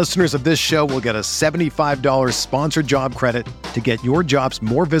 And listeners of this show will get a $75 sponsored job credit to get your jobs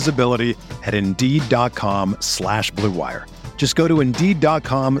more visibility at Indeed.com/Blue Wire. Just go to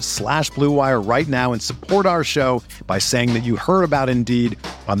Indeed.com/Blue Wire right now and support our show by saying that you heard about Indeed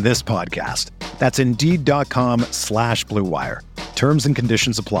on this podcast. That's Indeed.com/Blue Wire. Terms and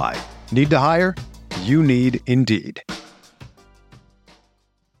conditions apply. Need to hire? You need Indeed.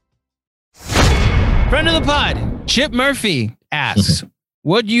 Friend of the pod, Chip Murphy asks,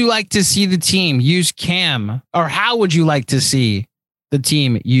 would you like to see the team use Cam, or how would you like to see the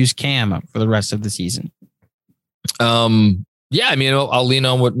team use Cam for the rest of the season? Yeah, I mean, I'll lean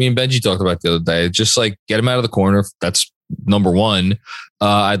on what me and Benji talked about the other day. Just like get him out of the corner. That's number one.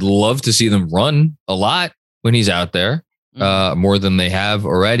 I'd love to see them run a lot when he's out there, more than they have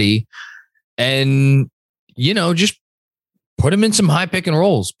already. And, just put him in some high pick and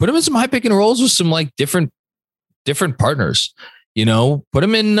rolls. Put him in some high pick and rolls with some like different partners. Put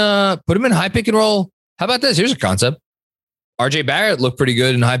him in high pick and roll. How about this? Here's a concept. RJ Barrett looked pretty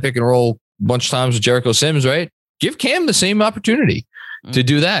good in high pick and roll a bunch of times with Jericho Sims, right? Give Cam the same opportunity to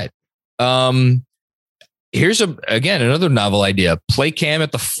do that. Here's another novel idea. Play Cam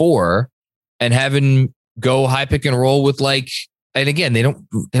at the 4 and have him go high pick and roll with and again, they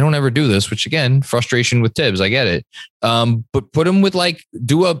don't ever do this, which again, frustration with Tibbs. I get it. But put him with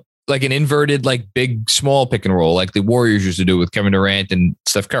do an inverted, big, small pick and roll, like the Warriors used to do with Kevin Durant and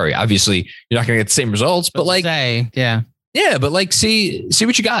Steph Curry. Obviously you're not going to get the same results, but see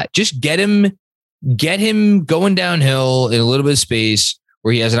what you got. Just get him going downhill in a little bit of space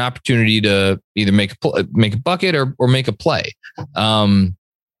where he has an opportunity to either make a bucket or make a play. But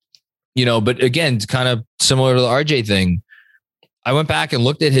again, it's kind of similar to the RJ thing. I went back and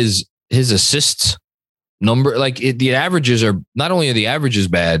looked at his assists number. The averages are not only are the averages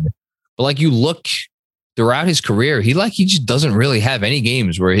bad, but you look throughout his career, he just doesn't really have any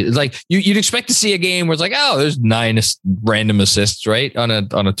games where you'd expect to see a game where it's there's 9 random assists, right? On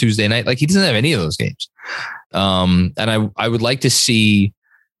a Tuesday night. He doesn't have any of those games. And I would like to see,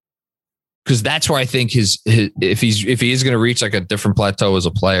 because that's where I think if he is going to reach a different plateau as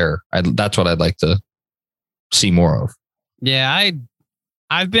a player, that's what I'd like to see more of. Yeah,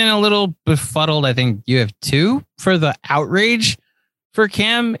 I've been a little befuddled. I think you have 2 for the outrage for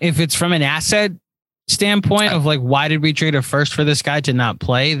Cam. If it's from an asset standpoint of why did we trade a first for this guy to not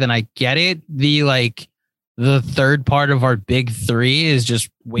play, then I get it. The third part of our big 3 is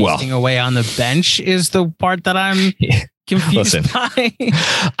just wasting away on the bench is the part that I'm confused by.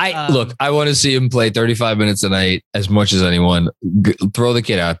 I want to see him play 35 minutes a night as much as anyone. Throw the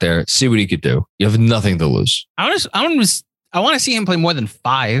kid out there, see what he could do. You have nothing to lose. I want to see him play more than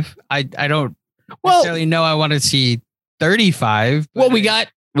 5. I don't necessarily know I want to see 35. Well, we got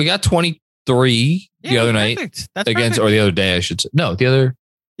 23 the other night against, or the other day, I should say. No, the other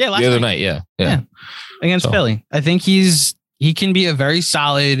night. Yeah. Against Philly. I think he can be a very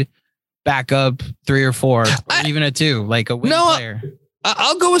solid backup 3 or 4, or even a 2, a wing player.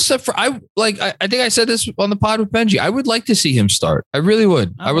 I'll go a step for I think I said this on the pod with Benji. I would like to see him start. I really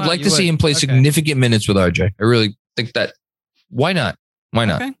would. I would like to see him play significant minutes with RJ. I really think that. Why not?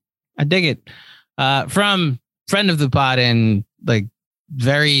 Okay. I dig it. From friend of the pod and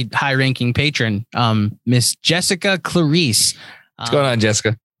very high ranking patron, Miss Jessica Clarice. What's going on,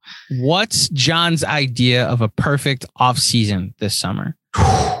 Jessica? What's John's idea of a perfect off season this summer?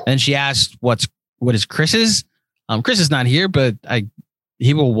 And she asked, what is Chris's? Chris is not here, but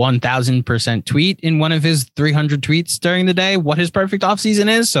he will 1000% tweet in one of his 300 tweets during the day what his perfect off season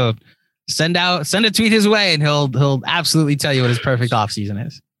is. So send a tweet his way and he'll absolutely tell you what his perfect off season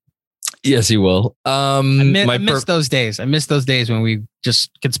is. Yes, he will. I miss those days. I miss those days when we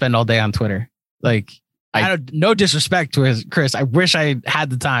just could spend all day on Twitter. No disrespect to Chris. I wish I had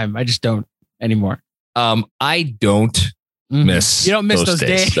the time. I just don't anymore. I don't miss. You don't miss those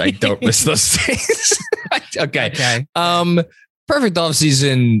days. I don't miss those days. Okay. Perfect off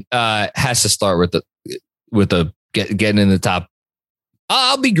season has to start with the getting in the top.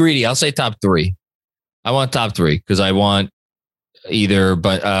 I'll be greedy. I'll say top 3. I want top 3 because I want either,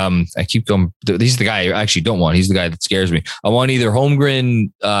 but I keep going. He's the guy I actually don't want. He's the guy that scares me. I want either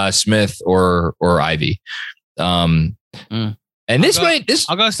Holmgren, Smith, or Ivy. And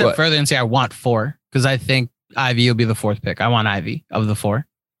I'll go a step further and say I want 4 because I think Ivy will be the 4th pick. I want Ivy of the 4.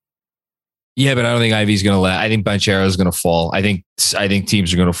 Yeah, but I don't think Ivy's going to I think Banchero is going to fall. I think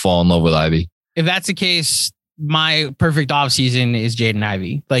teams are going to fall in love with Ivy. If that's the case, my perfect offseason is Jaden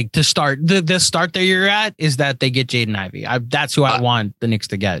Ivey. Like to start the start that you're at is that they get Jaden Ivey. That's who I want the Knicks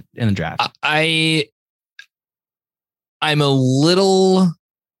to get in the draft. I'm a little.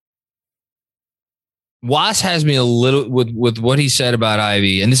 Was has me a little with what he said about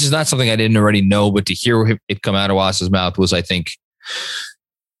Ivy, and this is not something I didn't already know, but to hear it come out of Was's mouth was, I think,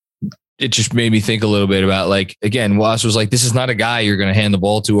 it just made me think a little bit about, like, again, Was was like, this is not a guy you're going to hand the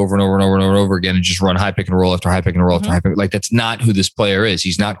ball to over and over and over and over and over again and just run high pick and roll after high pick and roll after high pick. Like, that's not who this player is.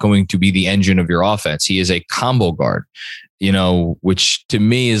 He's not going to be the engine of your offense. He is a combo guard, which to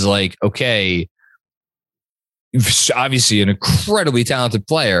me is like, okay, obviously an incredibly talented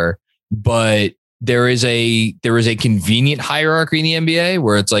player, but there is a convenient hierarchy in the NBA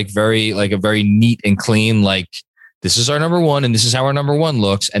where it's like a very neat and clean, like, this is our number one and this is how our number one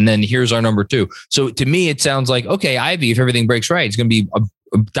looks. And then here's our number two. So to me, it sounds like, okay, Ivy, if everything breaks right, it's going to be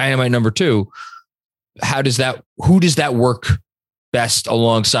a dynamite number two. Who does that work best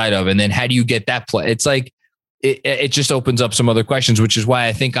alongside of? And then how do you get that play? It's like, it just opens up some other questions, which is why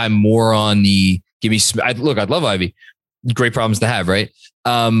I think I'm more on the I love Ivy. Great problems to have, right?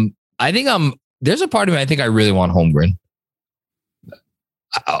 I think there's a part of me, I think I really want Holmgren.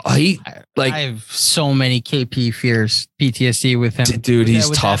 I have so many KP fears, PTSD with him. Dude, he's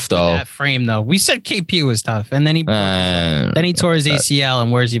tough though. That frame though. We said KP was tough, and then he tore his ACL,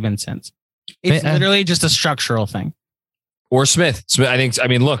 and where's he been since? It's literally just a structural thing. Or Smith.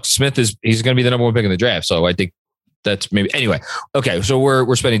 Look, Smith he's going to be the number one pick in the draft, so I think that's maybe anyway. Okay, so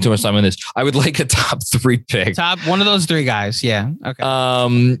we're spending too much time on this. I would like a top 3 pick. Top one of those 3 guys. Yeah.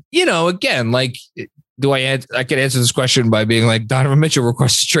 Okay. Again, like. I could answer this question by being like, Donovan Mitchell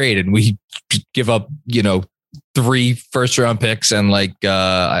requests a trade and we give up, 3 first-round picks and like,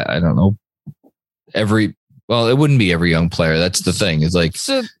 I don't know, it wouldn't be every young player. That's the thing. It's like,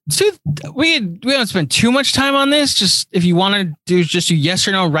 so we don't spend too much time on this. Just if you want to do yes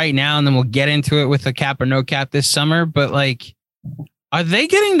or no right now, and then we'll get into it with a cap or no cap this summer. But like, are they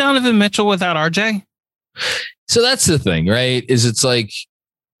getting Donovan Mitchell without RJ? So that's the thing, right? It's like,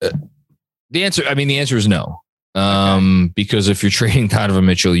 the answer is no. Because if you're trading Donovan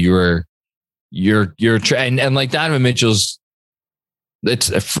Mitchell, you're and like Donovan Mitchell's, let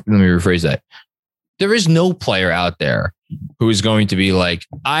me rephrase that. There is no player out there who is going to be like,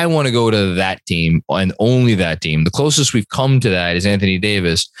 I want to go to that team and only that team. The closest we've come to that is Anthony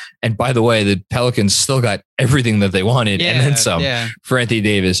Davis. And by the way, the Pelicans still got everything that they wanted and then some for Anthony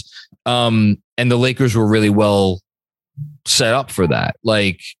Davis. And the Lakers were really well set up for that.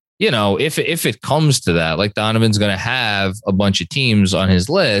 Like, if it comes to that, like Donovan's going to have a bunch of teams on his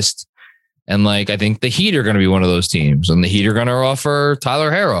list. And like, I think the Heat are going to be one of those teams, and the Heat are going to offer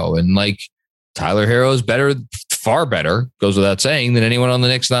Tyler Herro, and like Tyler Herro is better, far better, goes without saying, than anyone on the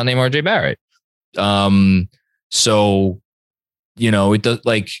Knicks not named RJ Barrett. So, it does,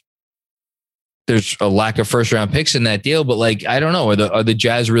 like, there's a lack of first round picks in that deal, but like, I don't know, are the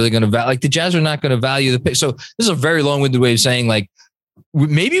Jazz really going to the Jazz are not going to value the pick. So this is a very long winded way of saying, like,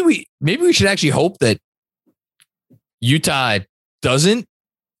 maybe we should actually hope that Utah doesn't.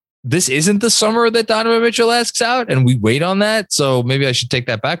 This isn't the summer that Donovan Mitchell asks out, and we wait on that. So maybe I should take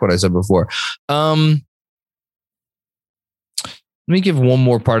that back. What I said before. Let me give one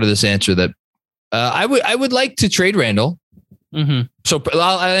more part of this answer that I would like to trade Randall. Mm-hmm. So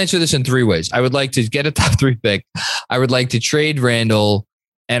I'll answer this in 3 ways. I would like to get a top 3 pick. I would like to trade Randall,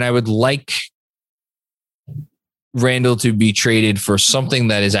 and I would like Randall to be traded for something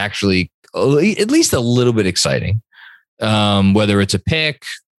that is actually at least a little bit exciting. Whether it's a pick,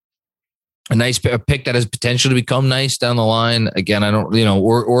 a pick that has potential to become nice down the line. Again, I don't,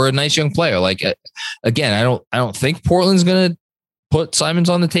 or a nice young player. Like, again, I don't think Portland's going to put Simons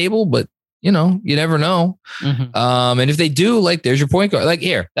on the table, but you never know. Mm-hmm. And if they do, like, there's your point guard. Like,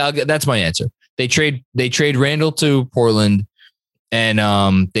 here, that's my answer. They trade Randall to Portland,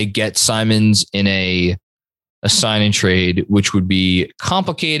 and they get Simons in a sign and trade, which would be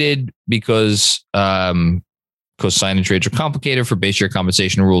complicated because sign and trades are complicated for base year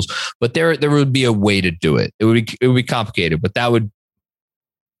compensation rules. But there would be a way to do it. It would be complicated, but that would,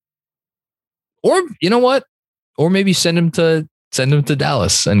 or you know what, or maybe send him to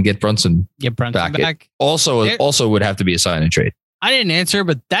Dallas and get Brunson. back. Also would have to be a sign and trade. I didn't answer,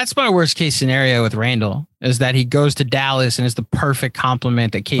 but that's my worst case scenario with Randall, is that he goes to Dallas and is the perfect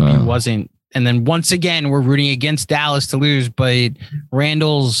complement that KP wasn't. And then once again, we're rooting against Dallas to lose, but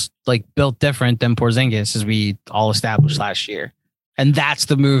Randall's like built different than Porzingis, as we all established last year. And that's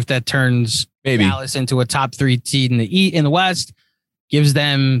the move that turns Dallas into a top 3 seed in the West. gives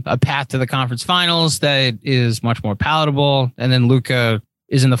them a path to the conference finals that is much more palatable. And then Luka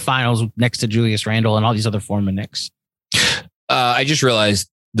is in the finals next to Julius Randle and all these other former Knicks. I just realized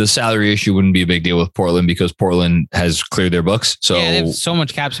the salary issue wouldn't be a big deal with Portland because Portland has cleared their books. So yeah, they have so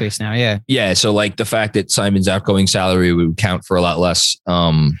much cap space now. Yeah. Yeah. So like the fact that Simon's outgoing salary would count for a lot less.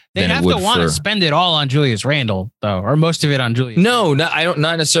 They have to want to spend it all on Julius Randle though, or most of it on Julius. No, not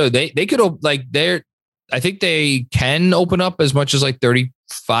necessarily. They could like I think they can open up as much as like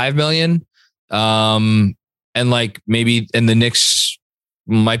 35 million. And like maybe, and the Knicks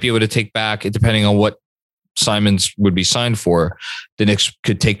might be able to take back, depending on what Simons would be signed for, the Knicks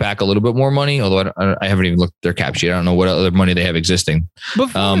could take back a little bit more money. Although I haven't even looked at their cap sheet. I don't know what other money they have existing.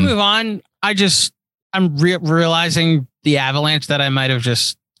 Before we move on, I'm realizing the avalanche that I might have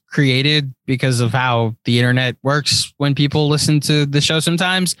just created because of how the internet works when people listen to the show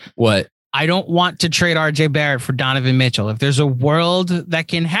sometimes. What? I don't want to trade RJ Barrett for Donovan Mitchell. If there's a world that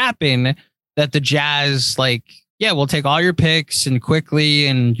can happen that the Jazz we'll take all your picks and quickly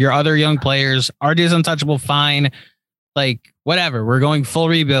and your other young players. RJ's untouchable. Fine. Like, whatever. We're going full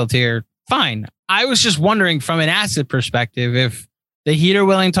rebuild here. Fine. I was just wondering from an asset perspective, if the Heat are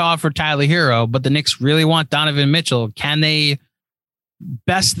willing to offer Tyler Hero, but the Knicks really want Donovan Mitchell, can they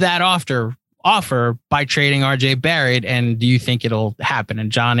best that offer by trading RJ Barrett? And do you think it'll happen?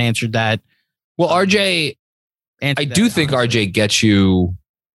 And John answered that. Well, RJ, I do think RJ gets you.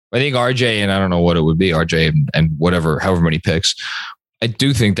 I think RJ, and I don't know what it would be, RJ and however many picks. I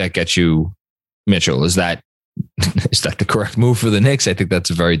do think that gets you Mitchell. Is that the correct move for the Knicks? I think that's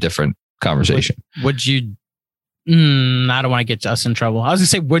a very different conversation. Would you? I don't want to get us in trouble. I was gonna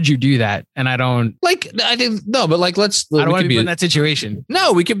say, would you do that? And I don't I think no, but like, I don't want to be in that situation.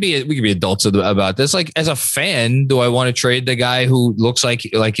 No, we could be adults about this. Like, as a fan, do I want to trade the guy who looks like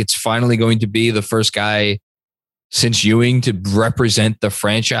it's finally going to be the first guy since Ewing to represent the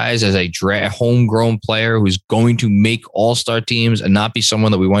franchise as a homegrown player who's going to make all-star teams and not be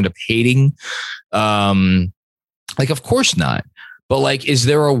someone that we wind up hating? Of course not. But is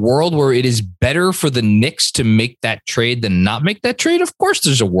there a world where it is better for the Knicks to make that trade than not make that trade? Of course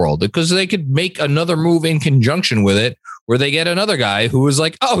there's a world, because they could make another move in conjunction with it where they get another guy who is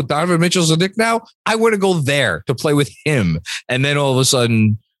like, oh, Donovan Mitchell's a Knick now. I want to go there to play with him. And then all of a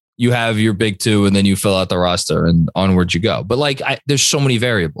sudden you have your big two and then you fill out the roster and onward you go. But there's so many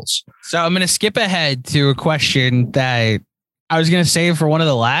variables. So I'm going to skip ahead to a question that I was going to save for one of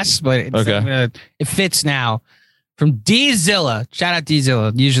the last, but it fits now. From D Zilla, shout out D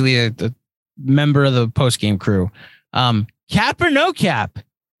Zilla, usually a member of the post-game crew. Cap or no cap,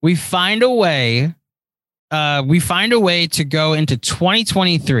 we find a way to go into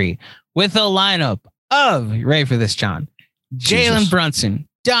 2023 with a lineup of, you ready for this, John? Jalen Brunson,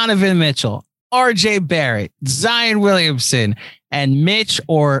 Donovan Mitchell, RJ Barrett, Zion Williamson, and Mitch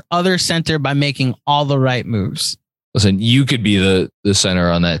or other center by making all the right moves. Listen, you could be the center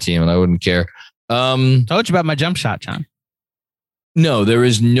on that team and I wouldn't care. Told you about my jump shot, John. No, there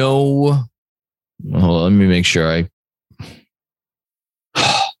is no. Hold on, let me make sure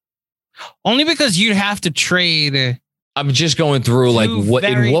Only because you'd have to trade. I'm just going through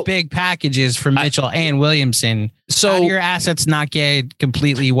what big packages for Mitchell and Williamson. So how do your assets not get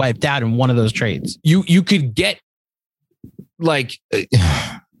completely wiped out in one of those trades? You could get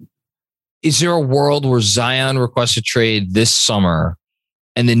is there a world where Zion requests a trade this summer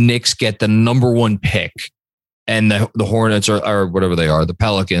and the Knicks get the number one pick and the Hornets or whatever they are, the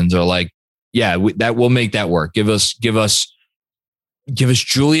Pelicans are like, yeah, that will make that work. Give us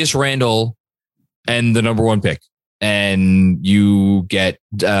Julius Randle and the number one pick. And you get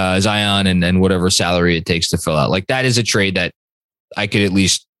Zion and whatever salary it takes to fill out. That is a trade that I could at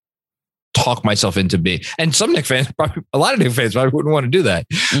least talk myself into being. And some Knicks fans, a lot of Knicks fans probably wouldn't want to do that,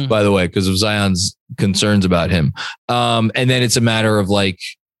 by the way, because of Zion's concerns about him. And then it's a matter of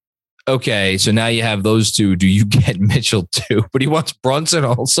okay, so now you have those two. Do you get Mitchell too? But he wants Brunson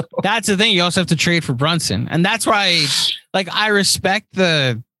also. That's the thing. You also have to trade for Brunson. And that's why, I respect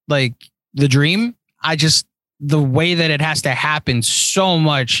the dream. The way that it has to happen so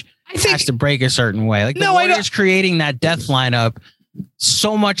much has to break a certain way. The Warriors creating that death lineup,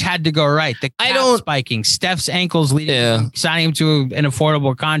 so much had to go right. The cap spiking, Steph's ankles leading, signing him to an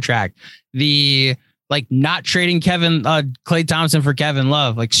affordable contract. The not trading Klay Thompson for Kevin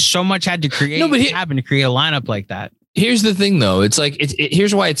Love. So much had to happen to create a lineup like that. Here's the thing, though. It's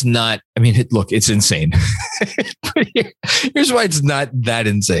here's why it's not. I mean, look, it's insane. Here's why it's not that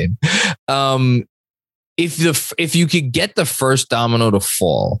insane. If you could get the first domino to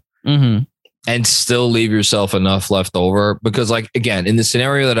fall and still leave yourself enough left over, because again, in the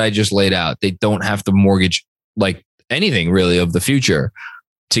scenario that I just laid out, they don't have to mortgage anything really of the future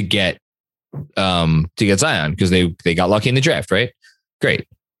to get Zion, because they got lucky in the draft, right? Great.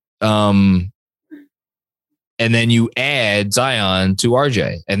 And then you add Zion to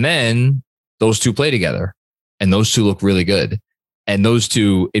RJ, and then those two play together, and those two look really good. And those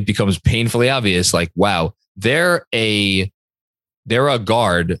two, it becomes painfully obvious, like, wow, they're a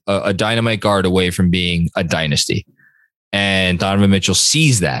guard, a dynamite guard away from being a dynasty. And Donovan Mitchell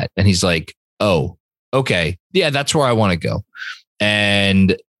sees that, and he's like, oh, okay, yeah, that's where I want to go.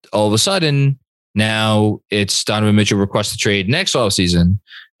 And all of a sudden, now it's Donovan Mitchell requests a trade next offseason,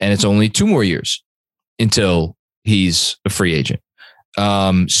 and it's only 2 more years until he's a free agent.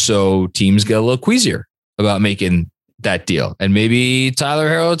 So teams get a little queasier about making that deal. And maybe Tyler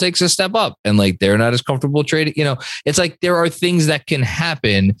Herro takes a step up, and like they're not as comfortable trading. You know, it's like there are things that can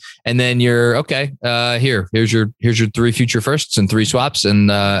happen, and then you're okay. Here's your 3 future firsts and 3 swaps, and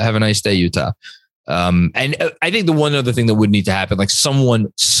have a nice day, Utah. And I think the one other thing that would need to happen, like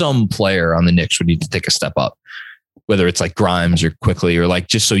some player on the Knicks would need to take a step up, whether it's like Grimes or Quickly, or like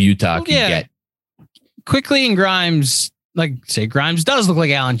just so Utah can get Quickly and Grimes. Like, say Grimes does look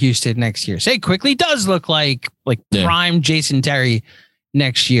like Allen Houston next year. Say Quickly does look like prime Jason Terry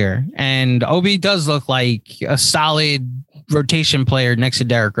next year. And Obi does look like a solid rotation player next to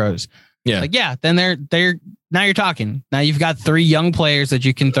Derrick Rose. Yeah. Like, yeah, then they're now you're talking. Now you've got 3 young players that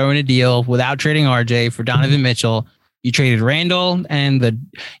you can throw in a deal without trading RJ for Donovan Mitchell. You traded Randall, and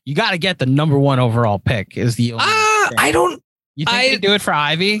you got to get the number 1 overall pick is the only You think they do it for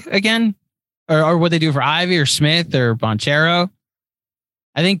Ivy again? Or would they do for Ivy or Smith or Bonchero?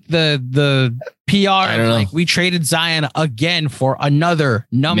 I think the PR, like, we traded Zion again for another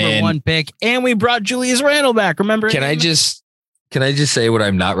number 1 pick, and we brought Julius Randle back. Remember? Can I just say what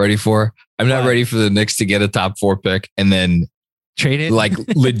I'm not ready for? I'm not ready for the Knicks to get a top 4 pick and then trade it. Like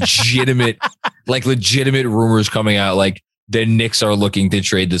legitimate rumors coming out, like the Knicks are looking to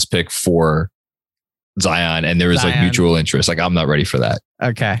trade this pick for Zion, and there is like mutual interest. Like, I'm not ready for that.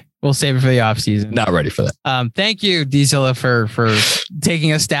 Okay. We'll save it for the offseason. Not ready for that. Thank you, D-Zilla, for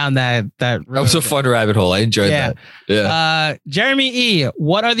taking us down that road. That was a fun rabbit hole. I enjoyed that. Yeah. Jeremy E.,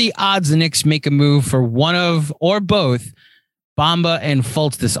 what are the odds the Knicks make a move for one of or both Bamba and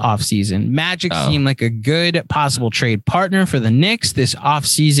Fultz this offseason? Magic seem like a good possible trade partner for the Knicks this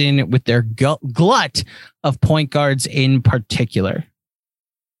offseason with their glut of point guards in particular.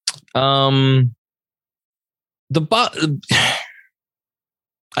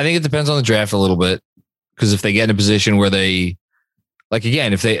 I think it depends on the draft a little bit, because if they get in a position where they, like,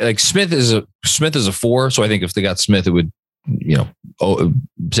 again, if they like Smith is a 4, so I think if they got Smith, it would,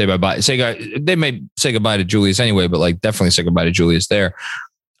 say bye-bye. They may say goodbye to Julius anyway, but like definitely say goodbye to Julius there.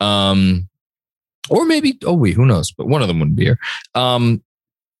 Or maybe who knows? But one of them wouldn't be here.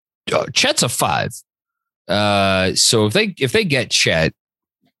 Chet's a 5. So if they get Chet,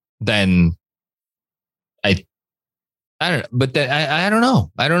 then I don't know, but I don't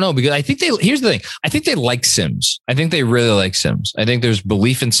know. I don't know, because I think here's the thing. I think they like Sims. I think they really like Sims. I think there's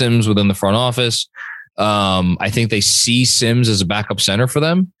belief in Sims within the front office. I think they see Sims as a backup center for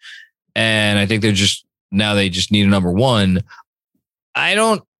them. And I think they just need a number 1. I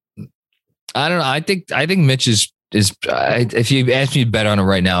don't know. I think Mitch is if you ask me to bet on it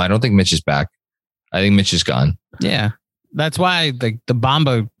right now, I don't think Mitch is back. I think Mitch is gone. Yeah. That's why the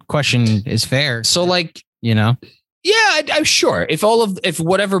Bamba question is fair. So like, yeah, I'm sure. If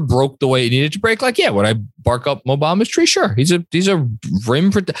whatever broke the way it needed to break, like, yeah, would I bark up Mo Bamba's tree? Sure. He's a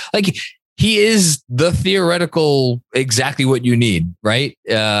rim like he is the theoretical exactly what you need, right?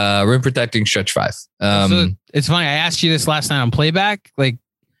 Rim protecting stretch 5. So it's funny. I asked you this last night on playback. Like,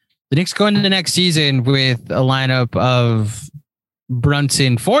 the Knicks go into the next season with a lineup of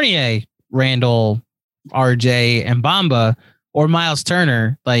Brunson, Fournier, Randall, RJ, and Bamba, or Miles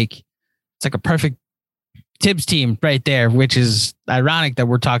Turner. Like, it's like a perfect Tibbs team right there, which is ironic that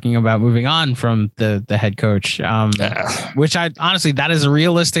we're talking about moving on from the head coach, which I honestly, that is a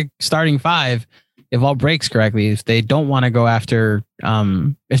realistic starting 5 if all breaks correctly. If they don't want to go after,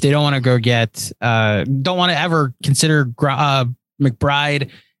 if they don't want to go get, don't want to ever consider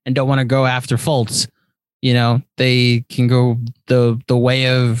McBride and don't want to go after Fultz, they can go the way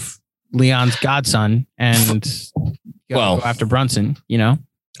of Leon's godson and go after Brunson,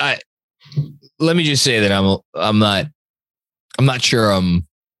 Let me just say that I'm not sure I'm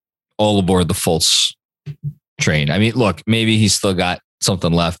all aboard the Fultz train. I mean, look, maybe he's still got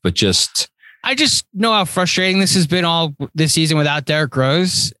something left, but I just know how frustrating this has been all this season without Derrick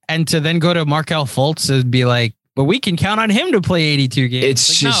Rose, and to then go to Markelle Fultz and be like, but we can count on him to play 82 games.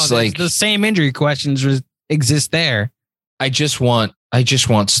 It's like, just like the same injury questions exist there. I just want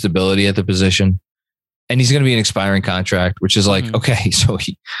stability at the position. and he's going to be an expiring contract, which is like, okay, so if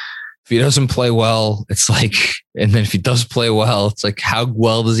he doesn't play well, it's like, and then if he does play well, it's like, how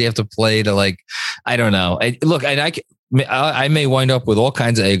well does he have to play to like, I don't know. I may wind up with all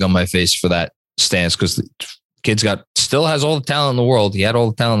kinds of egg on my face for that stance because the kid's still has all the talent in the world. He had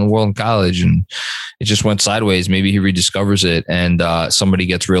all the talent in the world in college and it just went sideways. Maybe he rediscovers it and somebody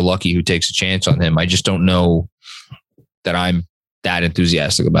gets real lucky who takes a chance on him. I just don't know that I'm that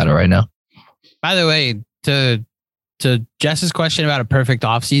enthusiastic about it right now. By the way, to Jess's question about a perfect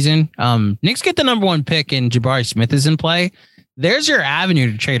offseason, Knicks get the number 1 pick and Jabari Smith is in play. There's your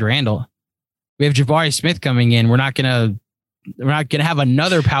avenue to trade Randall. We have Jabari Smith coming in. We're not gonna have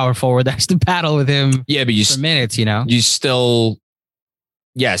another power forward that's to battle with him. Yeah, but for minutes, you know. You still,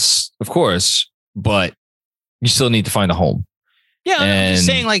 yes, of course, but you still need to find a home. Yeah, I'm just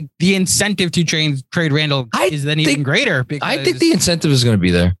saying, like the incentive to trade Randall is then even greater. Because I think the incentive is going to be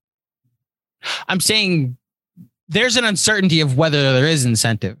there. I'm saying there's an uncertainty of whether there is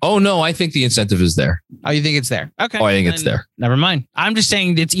incentive. Oh no, I think the incentive is there. Oh, you think it's there? Okay. Oh, I think it's there. Never mind. I'm just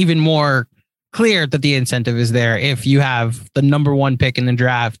saying it's even more clear that the incentive is there if you have the number 1 pick in the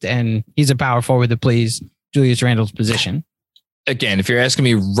draft and he's a power forward that plays Julius Randle's position. Again, if you're asking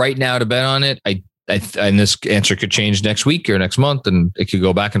me right now to bet on it, and this answer could change next week or next month and it could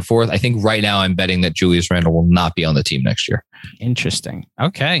go back and forth. I think right now I'm betting that Julius Randle will not be on the team next year. Interesting.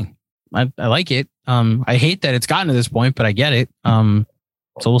 Okay. I like it. I hate that it's gotten to this point, but I get it. So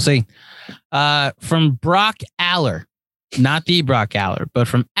we'll see. From Brock Aller, not the Brock Aller, but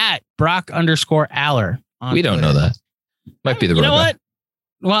from @Brock_Aller. We don't know that. Might be the You know what?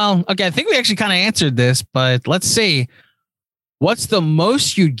 Well, okay. I think we actually kind of answered this, but let's see. What's the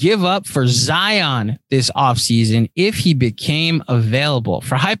most you'd give up for Zion this offseason if he became available?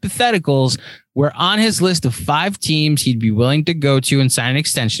 For hypotheticals, we're on his list of 5 teams he'd be willing to go to and sign an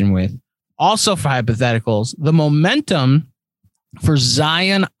extension with. Also for hypotheticals, the momentum for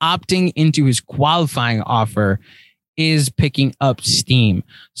Zion opting into his qualifying offer is picking up steam.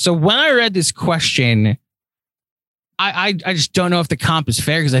 So when I read this question, I just don't know if the comp is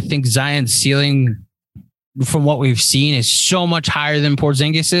fair because I think Zion's ceiling from what we've seen is so much higher than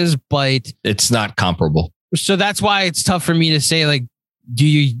Porzingis's, but it's not comparable. So that's why it's tough for me to say, like, do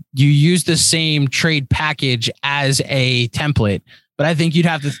you use the same trade package as a template? But I think you'd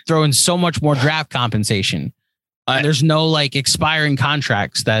have to throw in so much more draft compensation. There's no like expiring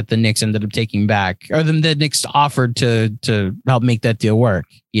contracts that the Knicks ended up taking back or the Knicks offered to help make that deal work,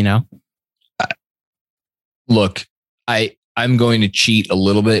 you know? Look, I'm going to cheat a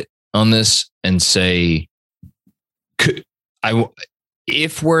little bit on this and say,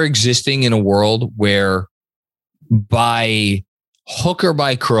 if we're existing in a world where by hook or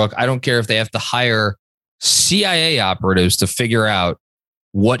by crook, I don't care if they have to hire CIA operatives to figure out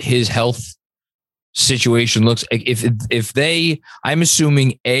what his health situation looks like. If they, I'm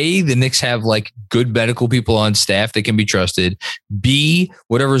assuming the Knicks have like good medical people on staff that can be trusted. B,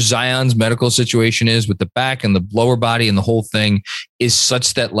 whatever Zion's medical situation is with the back and the lower body and the whole thing is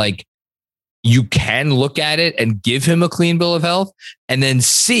such that like you can look at it and give him a clean bill of health. And then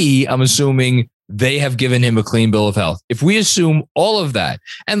C, I'm assuming they have given him a clean bill of health. If we assume all of that,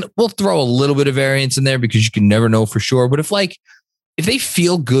 and we'll throw a little bit of variance in there because you can never know for sure. But if they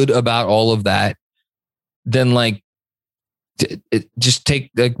feel good about all of that, then like, just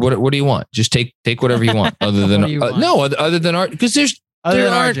take like, what do you want? Just take whatever you want other than, other than art. Because there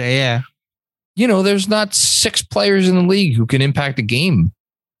aren't, RJ, yeah. You know, there's not 6 players in the league who can impact a game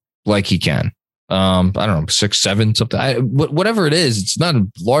like he can. I don't know, 6, 7, something. Whatever it is, it's not a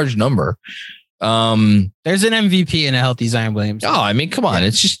large number. There's an MVP and a healthy Zion Williams. Oh, I mean, come on.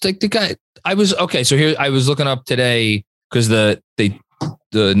 It's just like the guy. So here I was looking up today because the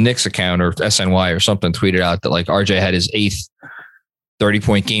Knicks account or SNY or something tweeted out that like RJ had his 8th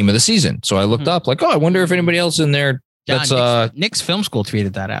 30-point game of the season. So I looked up like, I wonder if anybody else in there that's Knicks Film School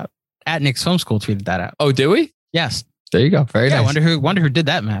tweeted that out. @Knicks Film School tweeted that out. Oh, did we? Yes. There you go. Very nice. I wonder who did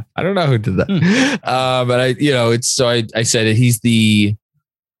that math. I don't know who did that. But I said it. He's the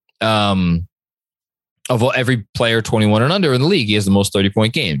of every player 21 and under in the league, he has the most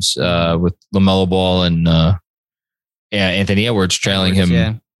 30-point games with LaMelo Ball and Anthony Edwards trailing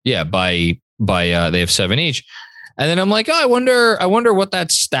him. Yeah, by they have 7 each. And then I'm like, I wonder what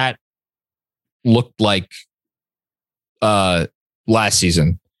that stat looked like last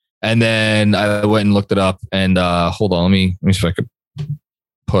season. And then I went and looked it up. And hold on, let me see if I could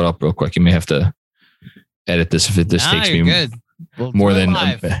put it up real quick. You may have to edit this if this takes me good. More than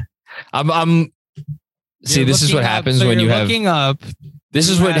I'm. See, this is what happens when you have. This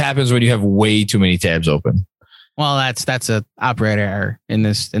is what happens when you have way too many tabs open. Well, that's a operator error in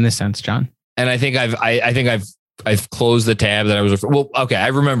this sense, John. and I think I've closed the tab that I was. Well, okay, I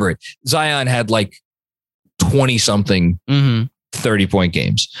remember it. Zion had like 20 something 30-point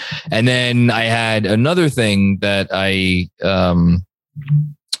games, and then I had another thing that I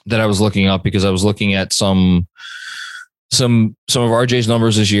was looking up because I was looking at some of RJ's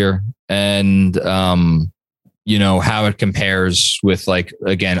numbers this year, and how it compares with, like,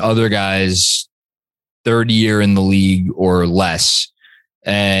 again, other guys third year in the league or less,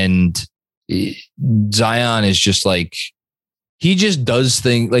 and Zion is just like, he just does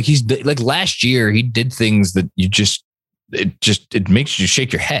things like he's like last year he did things that it makes you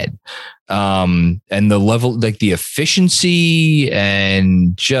shake your head. And the level, like the efficiency,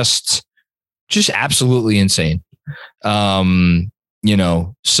 and just absolutely insane. So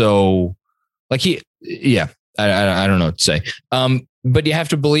like I don't know what to say. But you have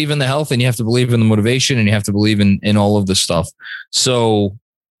to believe in the health, and you have to believe in the motivation, and you have to believe in all of this stuff. So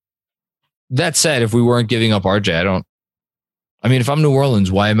that said, if we weren't giving up RJ, if I'm New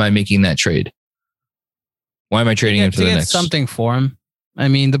Orleans, why am I making that trade? Why am I trading him to the Knicks? Something for him. I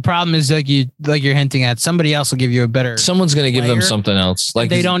mean, the problem is like you're hinting at, somebody else will give you a better. Someone's going to give them something else. Like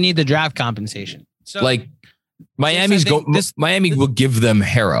they don't need the draft compensation. So like Miami will give them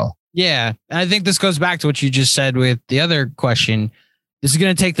Harrow. Yeah, and I think this goes back to what you just said with the other question. This is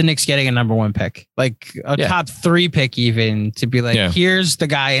going to take the Knicks getting a number 1 pick, like a top 3 pick, even, to be like, here's the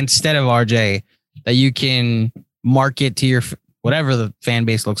guy instead of RJ that you can market to your whatever the fan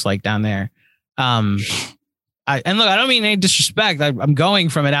base looks like down there. And look, I don't mean any disrespect. I'm going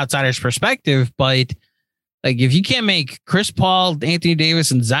from an outsider's perspective, but like, if you can't make Chris Paul, Anthony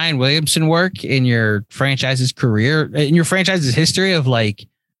Davis, and Zion Williamson work in your franchise's career, in your franchise's history of like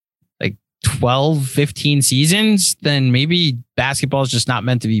 12, 15 seasons, then maybe basketball is just not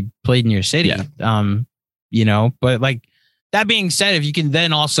meant to be played in your city. Yeah. But like, that being said, if you can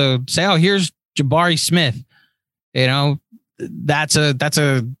then also say, oh, here's Jabari Smith, that's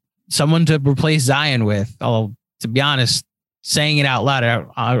a someone to replace Zion with. Although, to be honest, saying it out loud,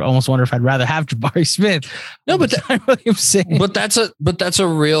 I almost wonder if I'd rather have Jabari Smith. No, but that's a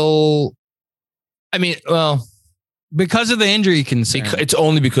real. I mean, well, because of the injury concern. It's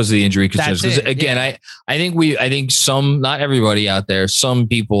only because of the injury concerns. Because again, I think some, not everybody out there, some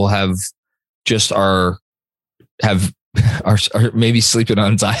people are maybe sleeping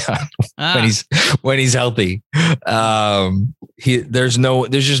on Zion when he's healthy. There's no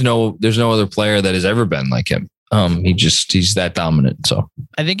other player that has ever been like him. He's that dominant. So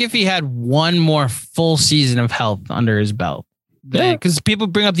I think if he had one more full season of health under his belt, because people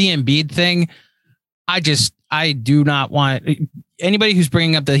bring up the Embiid thing. I do not want anybody who's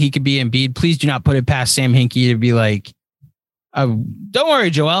bringing up that he could be Embiid. Please do not put it past Sam Hinkie to be like, don't worry,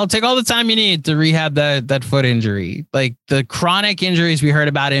 Joel, take all the time you need to rehab that foot injury. Like, the chronic injuries we heard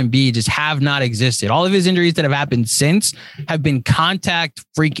about Embiid just have not existed. All of his injuries that have happened since have been contact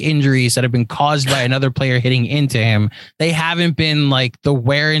freak injuries that have been caused by another player hitting into him. They haven't been like the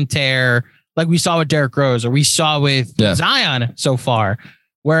wear and tear like we saw with Derrick Rose or we saw with Zion so far.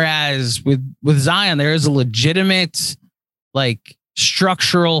 Whereas with Zion, there is a legitimate like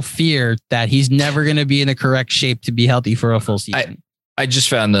structural fear that he's never going to be in the correct shape to be healthy for a full season. I just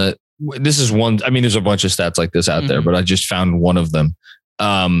found that this is one. I mean, there's a bunch of stats like this out there, but I just found one of them.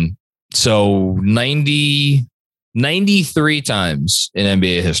 So 93 times in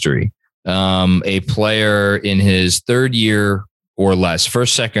NBA history, a player in his third year or less,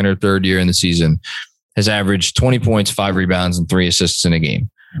 first, second, or third year in the season, has averaged 20 points, 5 rebounds, and 3 assists in a game.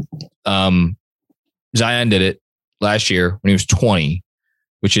 Zion did it last year when he was 20,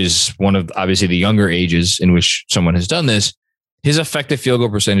 which is one of obviously the younger ages in which someone has done this. His effective field goal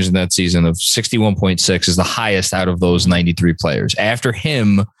percentage in that season of 61.6 is the highest out of those 93 players. After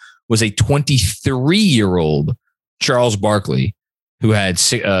him was a 23-year-old Charles Barkley, who had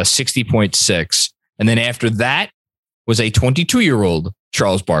 60.6. And then after that was a 22-year-old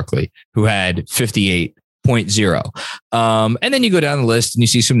Charles Barkley, who had 58.0. And then you go down the list and you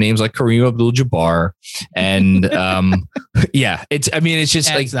see some names like Kareem Abdul-Jabbar. And it's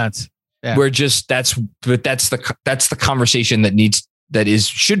just like nuts. Yeah. We're just that's the conversation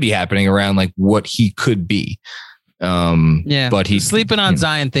should be happening around like what he could be. But he's sleeping on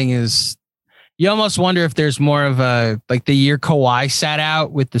Zion thing is, you almost wonder if there's more of a, like the year Kawhi sat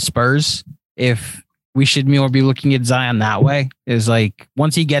out with the Spurs, if we should more be looking at Zion that way, is like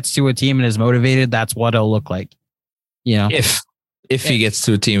once he gets to a team and is motivated, that's what it'll look like. If he gets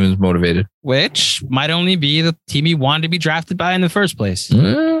to a team and is motivated, which might only be the team he wanted to be drafted by in the first place.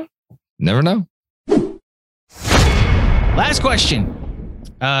 Never know. Last question.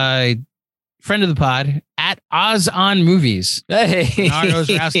 Friend of the pod, at Oz on Movies. Hey. Nardo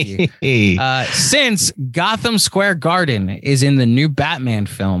Zarowski. Since Gotham Square Garden is in the new Batman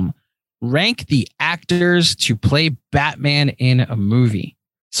film, rank the actors to play Batman in a movie.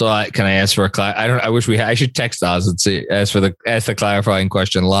 So can I ask for I should text Oz and ask the clarifying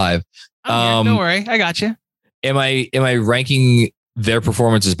question live. Don't worry, I got you. Am I ranking their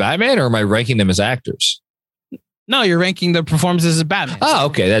performance as Batman, or am I ranking them as actors? No, you're ranking the performances as Batman. Oh,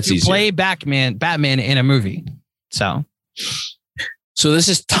 okay, that's easy. Play Batman in a movie. So this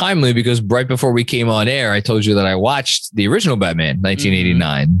is timely because right before we came on air, I told you that I watched the original Batman,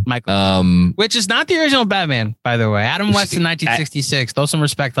 1989. Michael, which is not the original Batman, by the way. Adam West in 1966. Throw some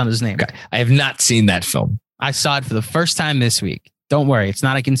respect on his name. Okay. I have not seen that film. I saw it for the first time this week. Don't worry, it's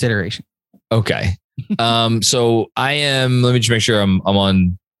not a consideration. Okay. So I am. Let me just make sure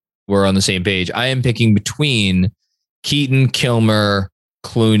we're on the same page. I am picking between Keaton, Kilmer,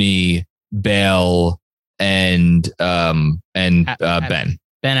 Clooney, Bale, and Ben. Ben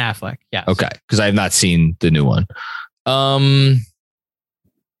Affleck. Yeah. Okay, because I have not seen the new one. Can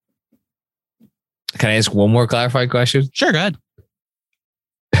I ask one more clarified question? Sure, go ahead.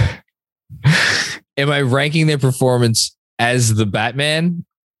 Am I ranking their performance as the Batman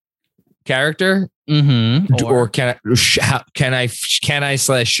character? Mm-hmm. Or can I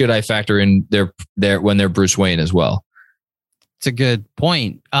should I factor in their when they're Bruce Wayne as well? It's a good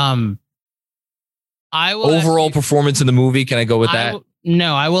point. I will overall performance in the movie. Can I go with that?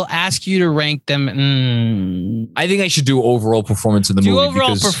 No, I will ask you to rank them. I think I should do overall performance in the movie.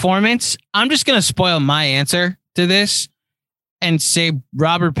 Overall performance. I'm just going to spoil my answer to this and say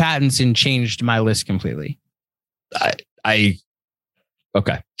Robert Pattinson changed my list completely.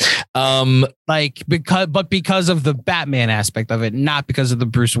 Okay. Because of the Batman aspect of it, not because of the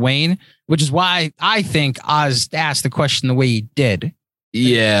Bruce Wayne, which is why I think Oz asked the question the way he did.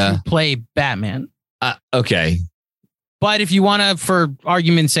 Yeah. Play Batman. Okay. But if you want to, for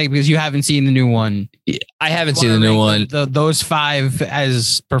argument's sake, because you haven't seen the new one. I haven't seen the new one. Those five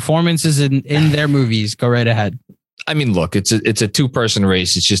as performances in their movies, go right ahead. I mean, look, it's a 2-person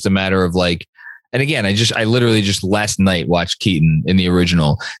race. It's just a matter of like, and again, I literally just last night watched Keaton in the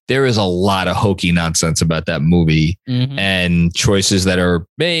original. There is a lot of hokey nonsense about that movie and choices that are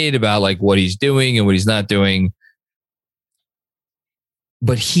made about like what he's doing and what he's not doing.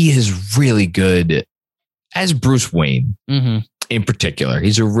 But he is really good as Bruce Wayne in particular.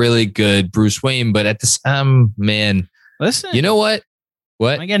 He's a really good Bruce Wayne, but at this man, listen, you know what?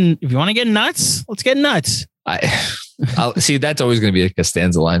 If you want to get nuts, let's get nuts. I'll see. That's always going to be a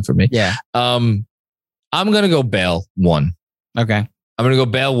Costanza line for me. Yeah. I'm going to go Bale 1. Okay. I'm going to go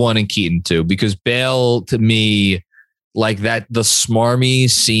Bale 1 and Keaton 2 because Bale to me, like that, the smarmy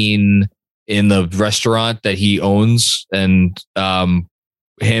scene in the restaurant that he owns and him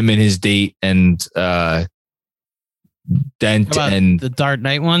and his date and Dent and the Dark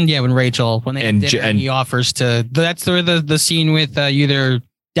Knight one. Yeah. When he offers to, that's the scene with either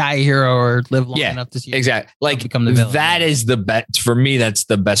die a hero or live long enough to see exactly like become the villain. That is the best for me. That's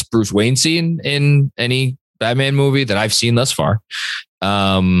the best Bruce Wayne scene in any Batman movie that I've seen thus far.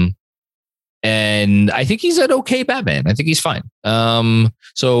 And I think he's an okay Batman. I think he's fine.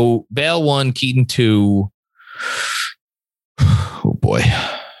 So Bale 1, Keaton 2. Oh boy.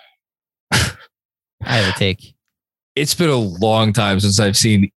 I have a take. It's been a long time since I've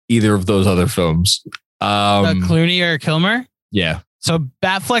seen either of those other films. Clooney or Kilmer? Yeah. So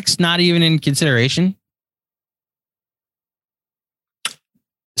Batfleck's not even in consideration.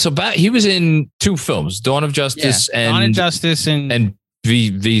 So he was in 2 films, Dawn of Justice and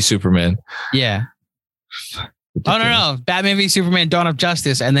V Superman. Yeah. Oh no, Batman v Superman, Dawn of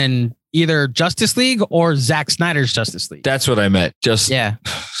Justice, and then either Justice League or Zack Snyder's Justice League. That's what I meant.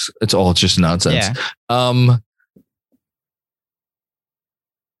 It's all just nonsense. Yeah.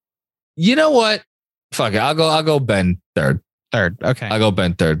 You know what? Fuck it. I'll go Ben third. Okay. I'll go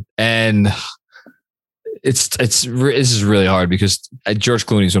Ben third. And this is really hard because George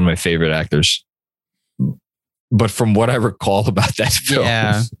Clooney is one of my favorite actors. But from what I recall about that film,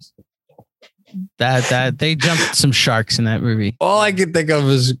 that they jumped some sharks in that movie. All I can think of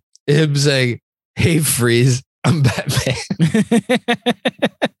is him saying, "Hey, Freeze, I'm Batman."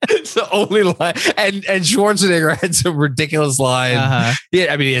 It's the only line. And Schwarzenegger had some ridiculous lines.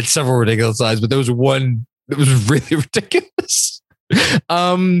 Yeah, I mean, he had several ridiculous lines, but there was one that was really ridiculous.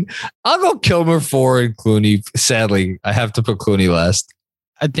 I'll go Kilmer 4 and Clooney. Sadly, I have to put Clooney last.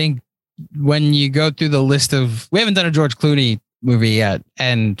 I think when you go through the list of, we haven't done a George Clooney movie yet,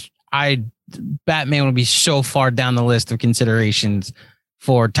 and Batman will be so far down the list of considerations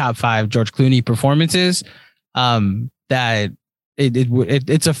for top 5 George Clooney performances that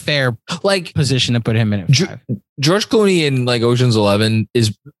it's a fair like position to put him in at 5. George Clooney in like Ocean's 11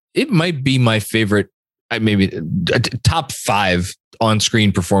 might be my favorite, maybe top 5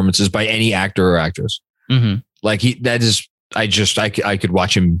 on-screen performances by any actor or actress. Mm-hmm. Like I could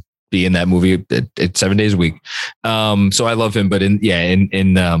watch him be in that movie at 7 days a week. So I love him, but in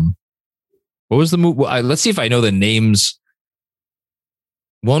what was the movie? Let's see if I know the names.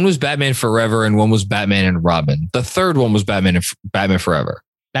 One was Batman Forever and one was Batman and Robin. The third one was Batman Forever.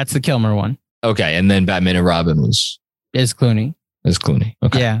 That's the Kilmer one. Okay. And then Batman and Robin is Clooney.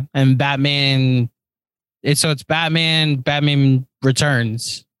 Okay. Yeah. And Batman. It's Batman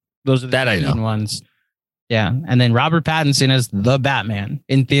Returns. Those are the that I know ones. Yeah. And then Robert Pattinson as the Batman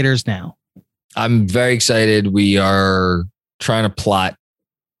in theaters now. I'm very excited. We are trying to plot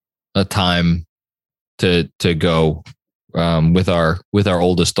a time to go with our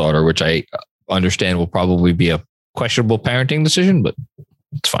oldest daughter, which I understand will probably be a questionable parenting decision, but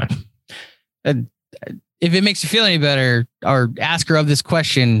it's fine. And if it makes you feel any better, our asker of this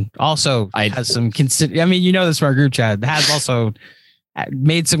question also has some the Smart Group Chat has also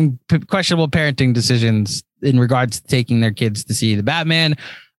made some questionable parenting decisions in regards to taking their kids to see the Batman.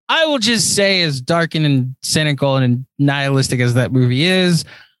 I will just say, as dark and cynical and nihilistic as that movie is,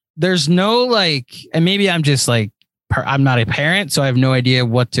 there's no and maybe I'm just I'm not a parent, so I have no idea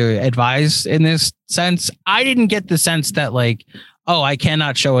what to advise in this sense. I didn't get the sense that I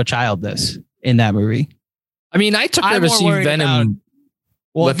cannot show a child this in that movie. I mean, I took her to see Venom.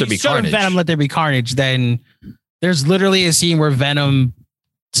 Let There Be Carnage. Venom, Let There Be Carnage. Then there's literally a scene where Venom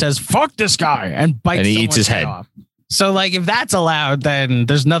says, "Fuck this guy," and bites, and he eats his head off. So if that's allowed, then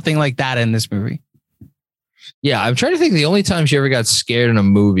there's nothing like that in this movie. Yeah, I'm trying to think. The only time she ever got scared in a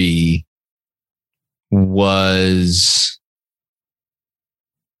movie was,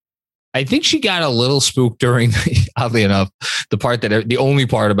 I think she got a little spooked during, oddly enough, the only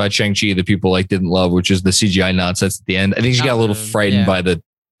part about Shang-Chi that people didn't love, which is the CGI nonsense at the end. I think she got a little frightened by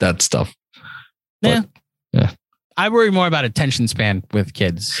that stuff. But, yeah. I worry more about attention span with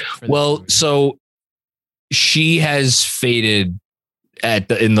kids. Well, so she has faded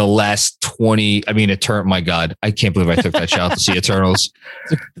in the last 20. I mean, my God, I can't believe I took that child to see Eternals.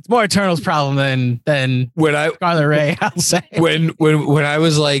 It's more Eternals problem than Scarlet Ray, I'll say. When I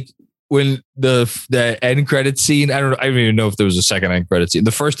was when the end credit scene, I don't even know if there was a second end credit scene.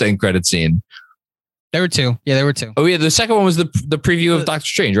 The first end credit scene. There were 2. Yeah, there were 2. Oh yeah, the second one was the preview of Doctor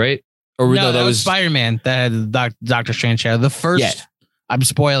Strange, right? Or no, that was Spider-Man that had Doctor Strange show. The first, I'm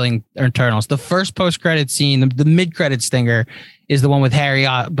spoiling Eternals. The first post-credit scene, the mid-credit stinger, is the one with Harry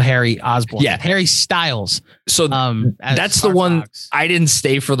Osborn. Yeah, Harry Styles. So that's the one. I didn't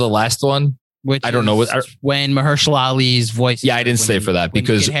stay for the last one. Which I don't know when Mahershala Ali's voice. Yeah, I didn't stay for that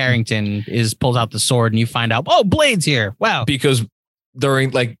because Kit Harington pulls out the sword and you find out, Blade's here. Wow. Because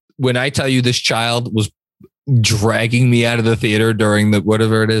during when I tell you this child was dragging me out of the theater during the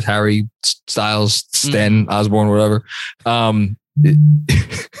whatever it is, Harry Styles, Stan Osborne, whatever. I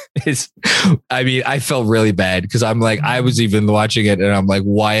felt really bad because I was even watching it and I'm like,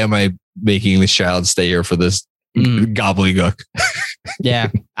 why am I making this child stay here for this gobbledygook? Yeah,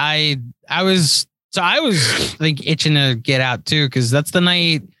 I was itching to get out too, because that's the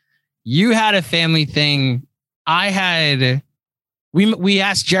night you had a family thing. We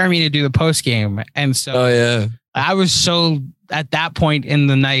asked Jeremy to do the post game, and so I was so at that point in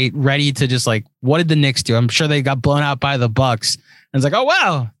the night ready to just what did the Knicks do? I'm sure they got blown out by the Bucks. And it's oh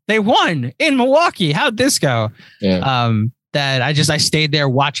wow, they won in Milwaukee. How'd this go? Yeah. That I stayed there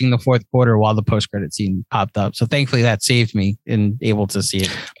watching the fourth quarter while the post credit scene popped up. So thankfully that saved me and able to see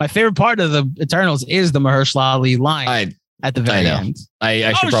it. My favorite part of the Eternals is the Mahershala Ali line at the very end.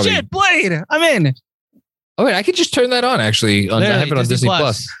 I should probably. Shit, Blade! I'm in. Oh wait, I could just turn that on actually. I have it on Disney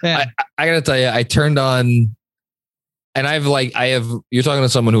Plus. Yeah. I gotta tell you, I turned on, and I have. You're talking to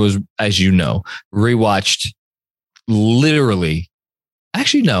someone who was, as you know, rewatched literally.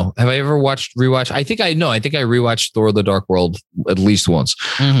 Actually, no. Have I ever rewatched? I think I rewatched Thor: The Dark World at least once.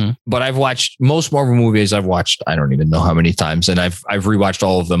 Mm-hmm. But I've watched most Marvel movies. I've watched, I don't even know how many times, and I've rewatched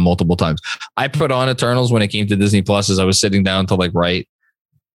all of them multiple times. I put on Eternals when it came to Disney Plus as I was sitting down to write,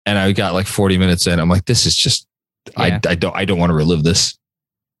 and I got 40 minutes in. I'm like, this is just, I don't want to relive this.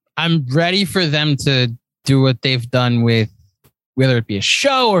 I'm ready for them to do what they've done with, whether it be a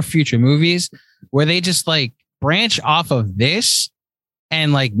show or future movies, where they just branch off of this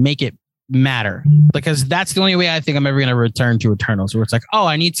and make it matter, because that's the only way I think I'm ever going to return to Eternals, where it's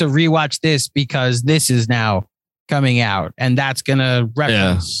I need to rewatch this because this is now coming out, and that's going to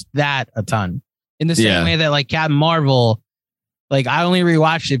reference that a ton. In the same way that Captain Marvel, I only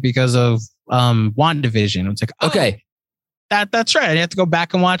rewatched it because of WandaVision. It's okay, That's right. I have to go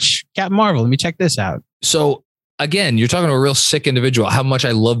back and watch Captain Marvel. Let me check this out. So again, you're talking to a real sick individual. How much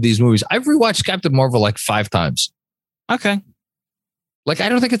I love these movies. I've rewatched Captain Marvel like 5 times. Okay. Like, I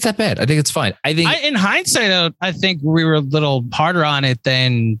don't think it's that bad. I think it's fine. In hindsight, I think we were a little harder on it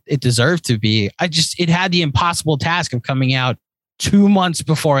than it deserved to be. It had the impossible task of coming out 2 months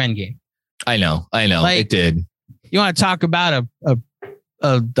before Endgame. I know. Like, it did. You want to talk about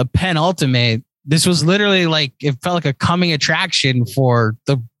the penultimate? This was literally like, it felt like a coming attraction for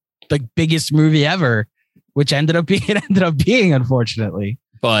the biggest movie ever, which ended up being, unfortunately.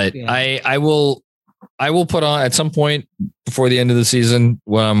 But yeah. I will put on at some point before the end of the season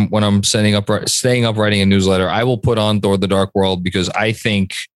when I'm staying up writing a newsletter. I will put on Thor: The Dark World, because I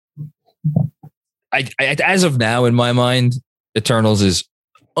think I as of now in my mind, Eternals is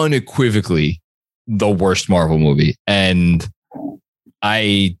unequivocally the worst Marvel movie, and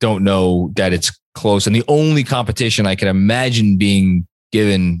I don't know that it's close. And the only competition I can imagine being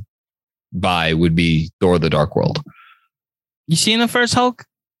given by would be Thor: The Dark World. You seen the first Hulk?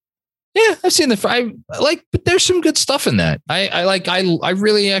 Yeah, I've seen but there's some good stuff in that. I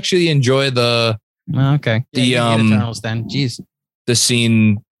really actually enjoy the Eternals then. Jeez. The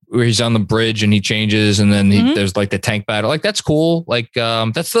scene where he's on the bridge and he changes, and then there's like the tank battle. Like, that's cool. Like,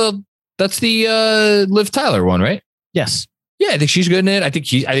 that's the Liv Tyler one, right? Yes. Yeah, I think she's good in it. I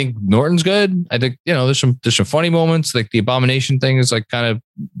think Norton's good. I think, there's some funny moments. Like the Abomination thing is like kind of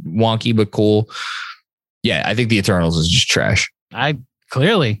wonky but cool. Yeah, I think the Eternals is just trash. I'm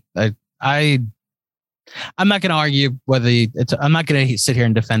not going to argue whether I'm not going to sit here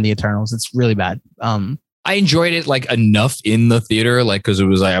and defend the Eternals. It's really bad. I enjoyed it like enough in the theater, like, because it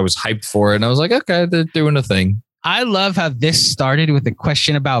was like I was hyped for it, and I was like, okay, they're doing a thing. I love how this started with a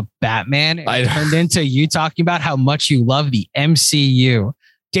question about Batman and turned into you talking about how much you love the MCU.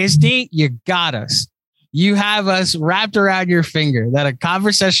 Disney, you got us. You have us wrapped around your finger that a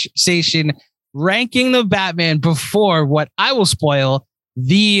conversation ranking the Batman before what I will spoil,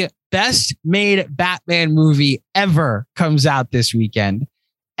 the best made Batman movie ever, comes out this weekend.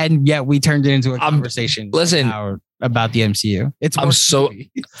 And yet we turned it into a conversation about the MCU.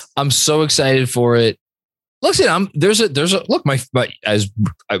 I'm so excited for it. Listen,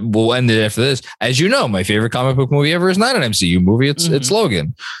 we'll end it after this. As you know, my favorite comic book movie ever is not an MCU movie. It's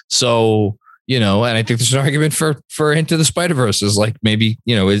Logan. So, and I think there's an argument for Into the Spider-Verse is like maybe,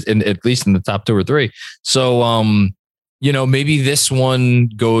 is at least in the top 2 or 3. So, maybe this one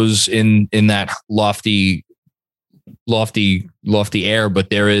goes in that lofty air,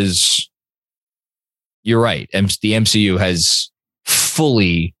 but you're right. The MCU has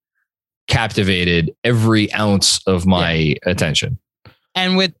fully captivated every ounce of my attention.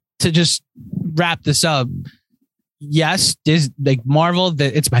 And to just wrap this up, yes, like Marvel,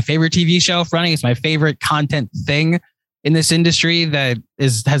 it's my favorite TV show running. It's my favorite content thing in this industry that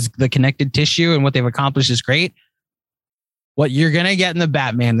has the connected tissue, and what they've accomplished is great. What you're going to get in the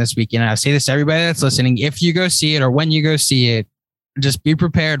Batman this weekend, and I say this to everybody that's listening, if you go see it or when you go see it, just be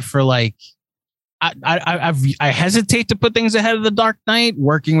prepared for like, I hesitate to put things ahead of the Dark Knight.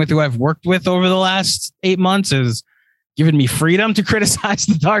 Working with who I've worked with over the last 8 months has given me freedom to criticize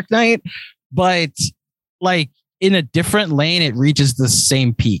the Dark Knight, but like in a different lane, it reaches the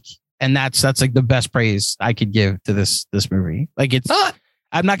same peak. And that's like the best praise I could give to this movie. Like, it's not,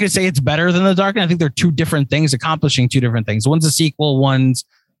 I'm not going to say it's better than the Dark Knight. I think they're 2 different things accomplishing 2 different things. One's a sequel, one's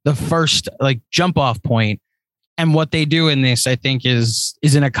the first like jump off point. And what they do in this, I think, is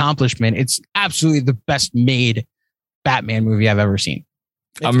an accomplishment. It's absolutely the best made Batman movie I've ever seen.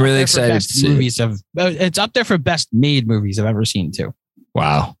 I'm really excited to see it's up there for best made movies I've ever seen too.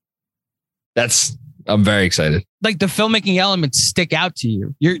 Wow. I'm very excited. Like, the filmmaking elements stick out to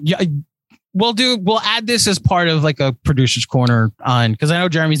you. We'll add this as part of like a producer's corner on, because I know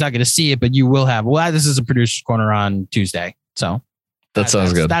Jeremy's not going to see it, but we'll add this as a producer's corner on Tuesday. So that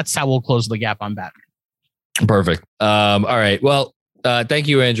sounds good. That's how we'll close the gap on Batman. Perfect. All right. Well, thank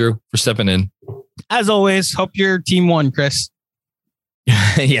you, Andrew, for stepping in. As always, hope your team won, Chris.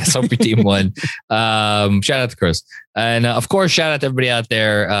 Yes, hope your team won. Shout out to Chris. And of course, shout out to everybody out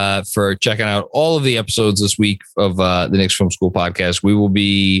there for checking out all of the episodes this week of the Knicks Film School podcast. We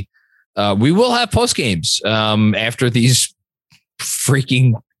will have post games after these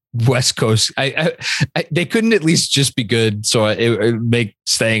freaking West Coast. They couldn't at least just be good, so it would make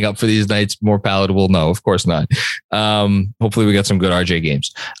staying up for these nights more palatable. No, of course not. Hopefully we got some good RJ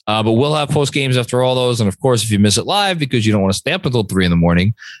games, but we'll have post games after all those. And of course, if you miss it live because you don't want to stay up until 3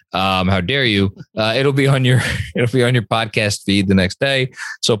 a.m, how dare you? It'll be on your podcast feed the next day.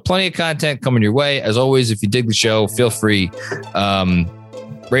 So plenty of content coming your way. As always, if you dig the show, feel free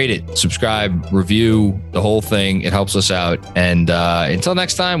rate it, subscribe, review, the whole thing. It helps us out. And until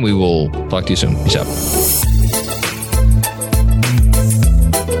next time, we will talk to you soon. Peace out.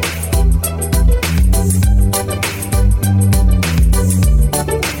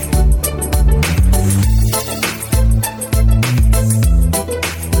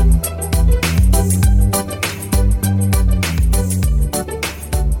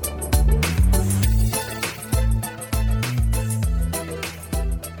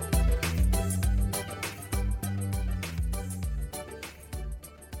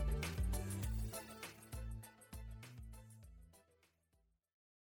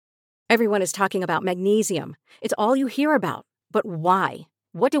 Everyone is talking about magnesium. It's all you hear about. But why?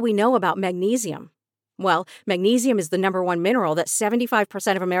 What do we know about magnesium? Well, magnesium is the number one mineral that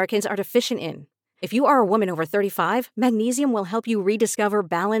 75% of Americans are deficient in. If you are a woman over 35, magnesium will help you rediscover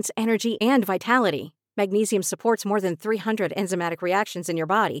balance, energy, and vitality. Magnesium supports more than 300 enzymatic reactions in your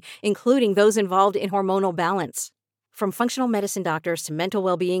body, including those involved in hormonal balance. From functional medicine doctors to mental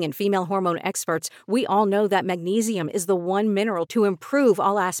well-being and female hormone experts, we all know that magnesium is the one mineral to improve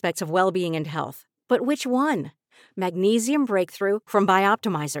all aspects of well-being and health. But which one? Magnesium Breakthrough from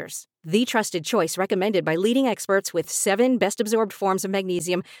Bioptimizers, the trusted choice recommended by leading experts with 7 best-absorbed forms of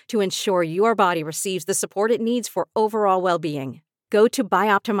magnesium to ensure your body receives the support it needs for overall well-being. Go to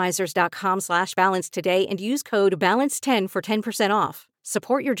bioptimizers.com/balance today and use code BALANCE10 for 10% off.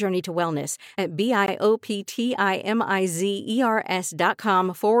 Support your journey to wellness at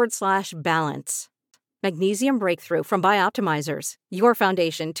bioptimizers.com/balance. Magnesium Breakthrough from Bioptimizers, your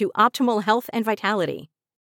foundation to optimal health and vitality.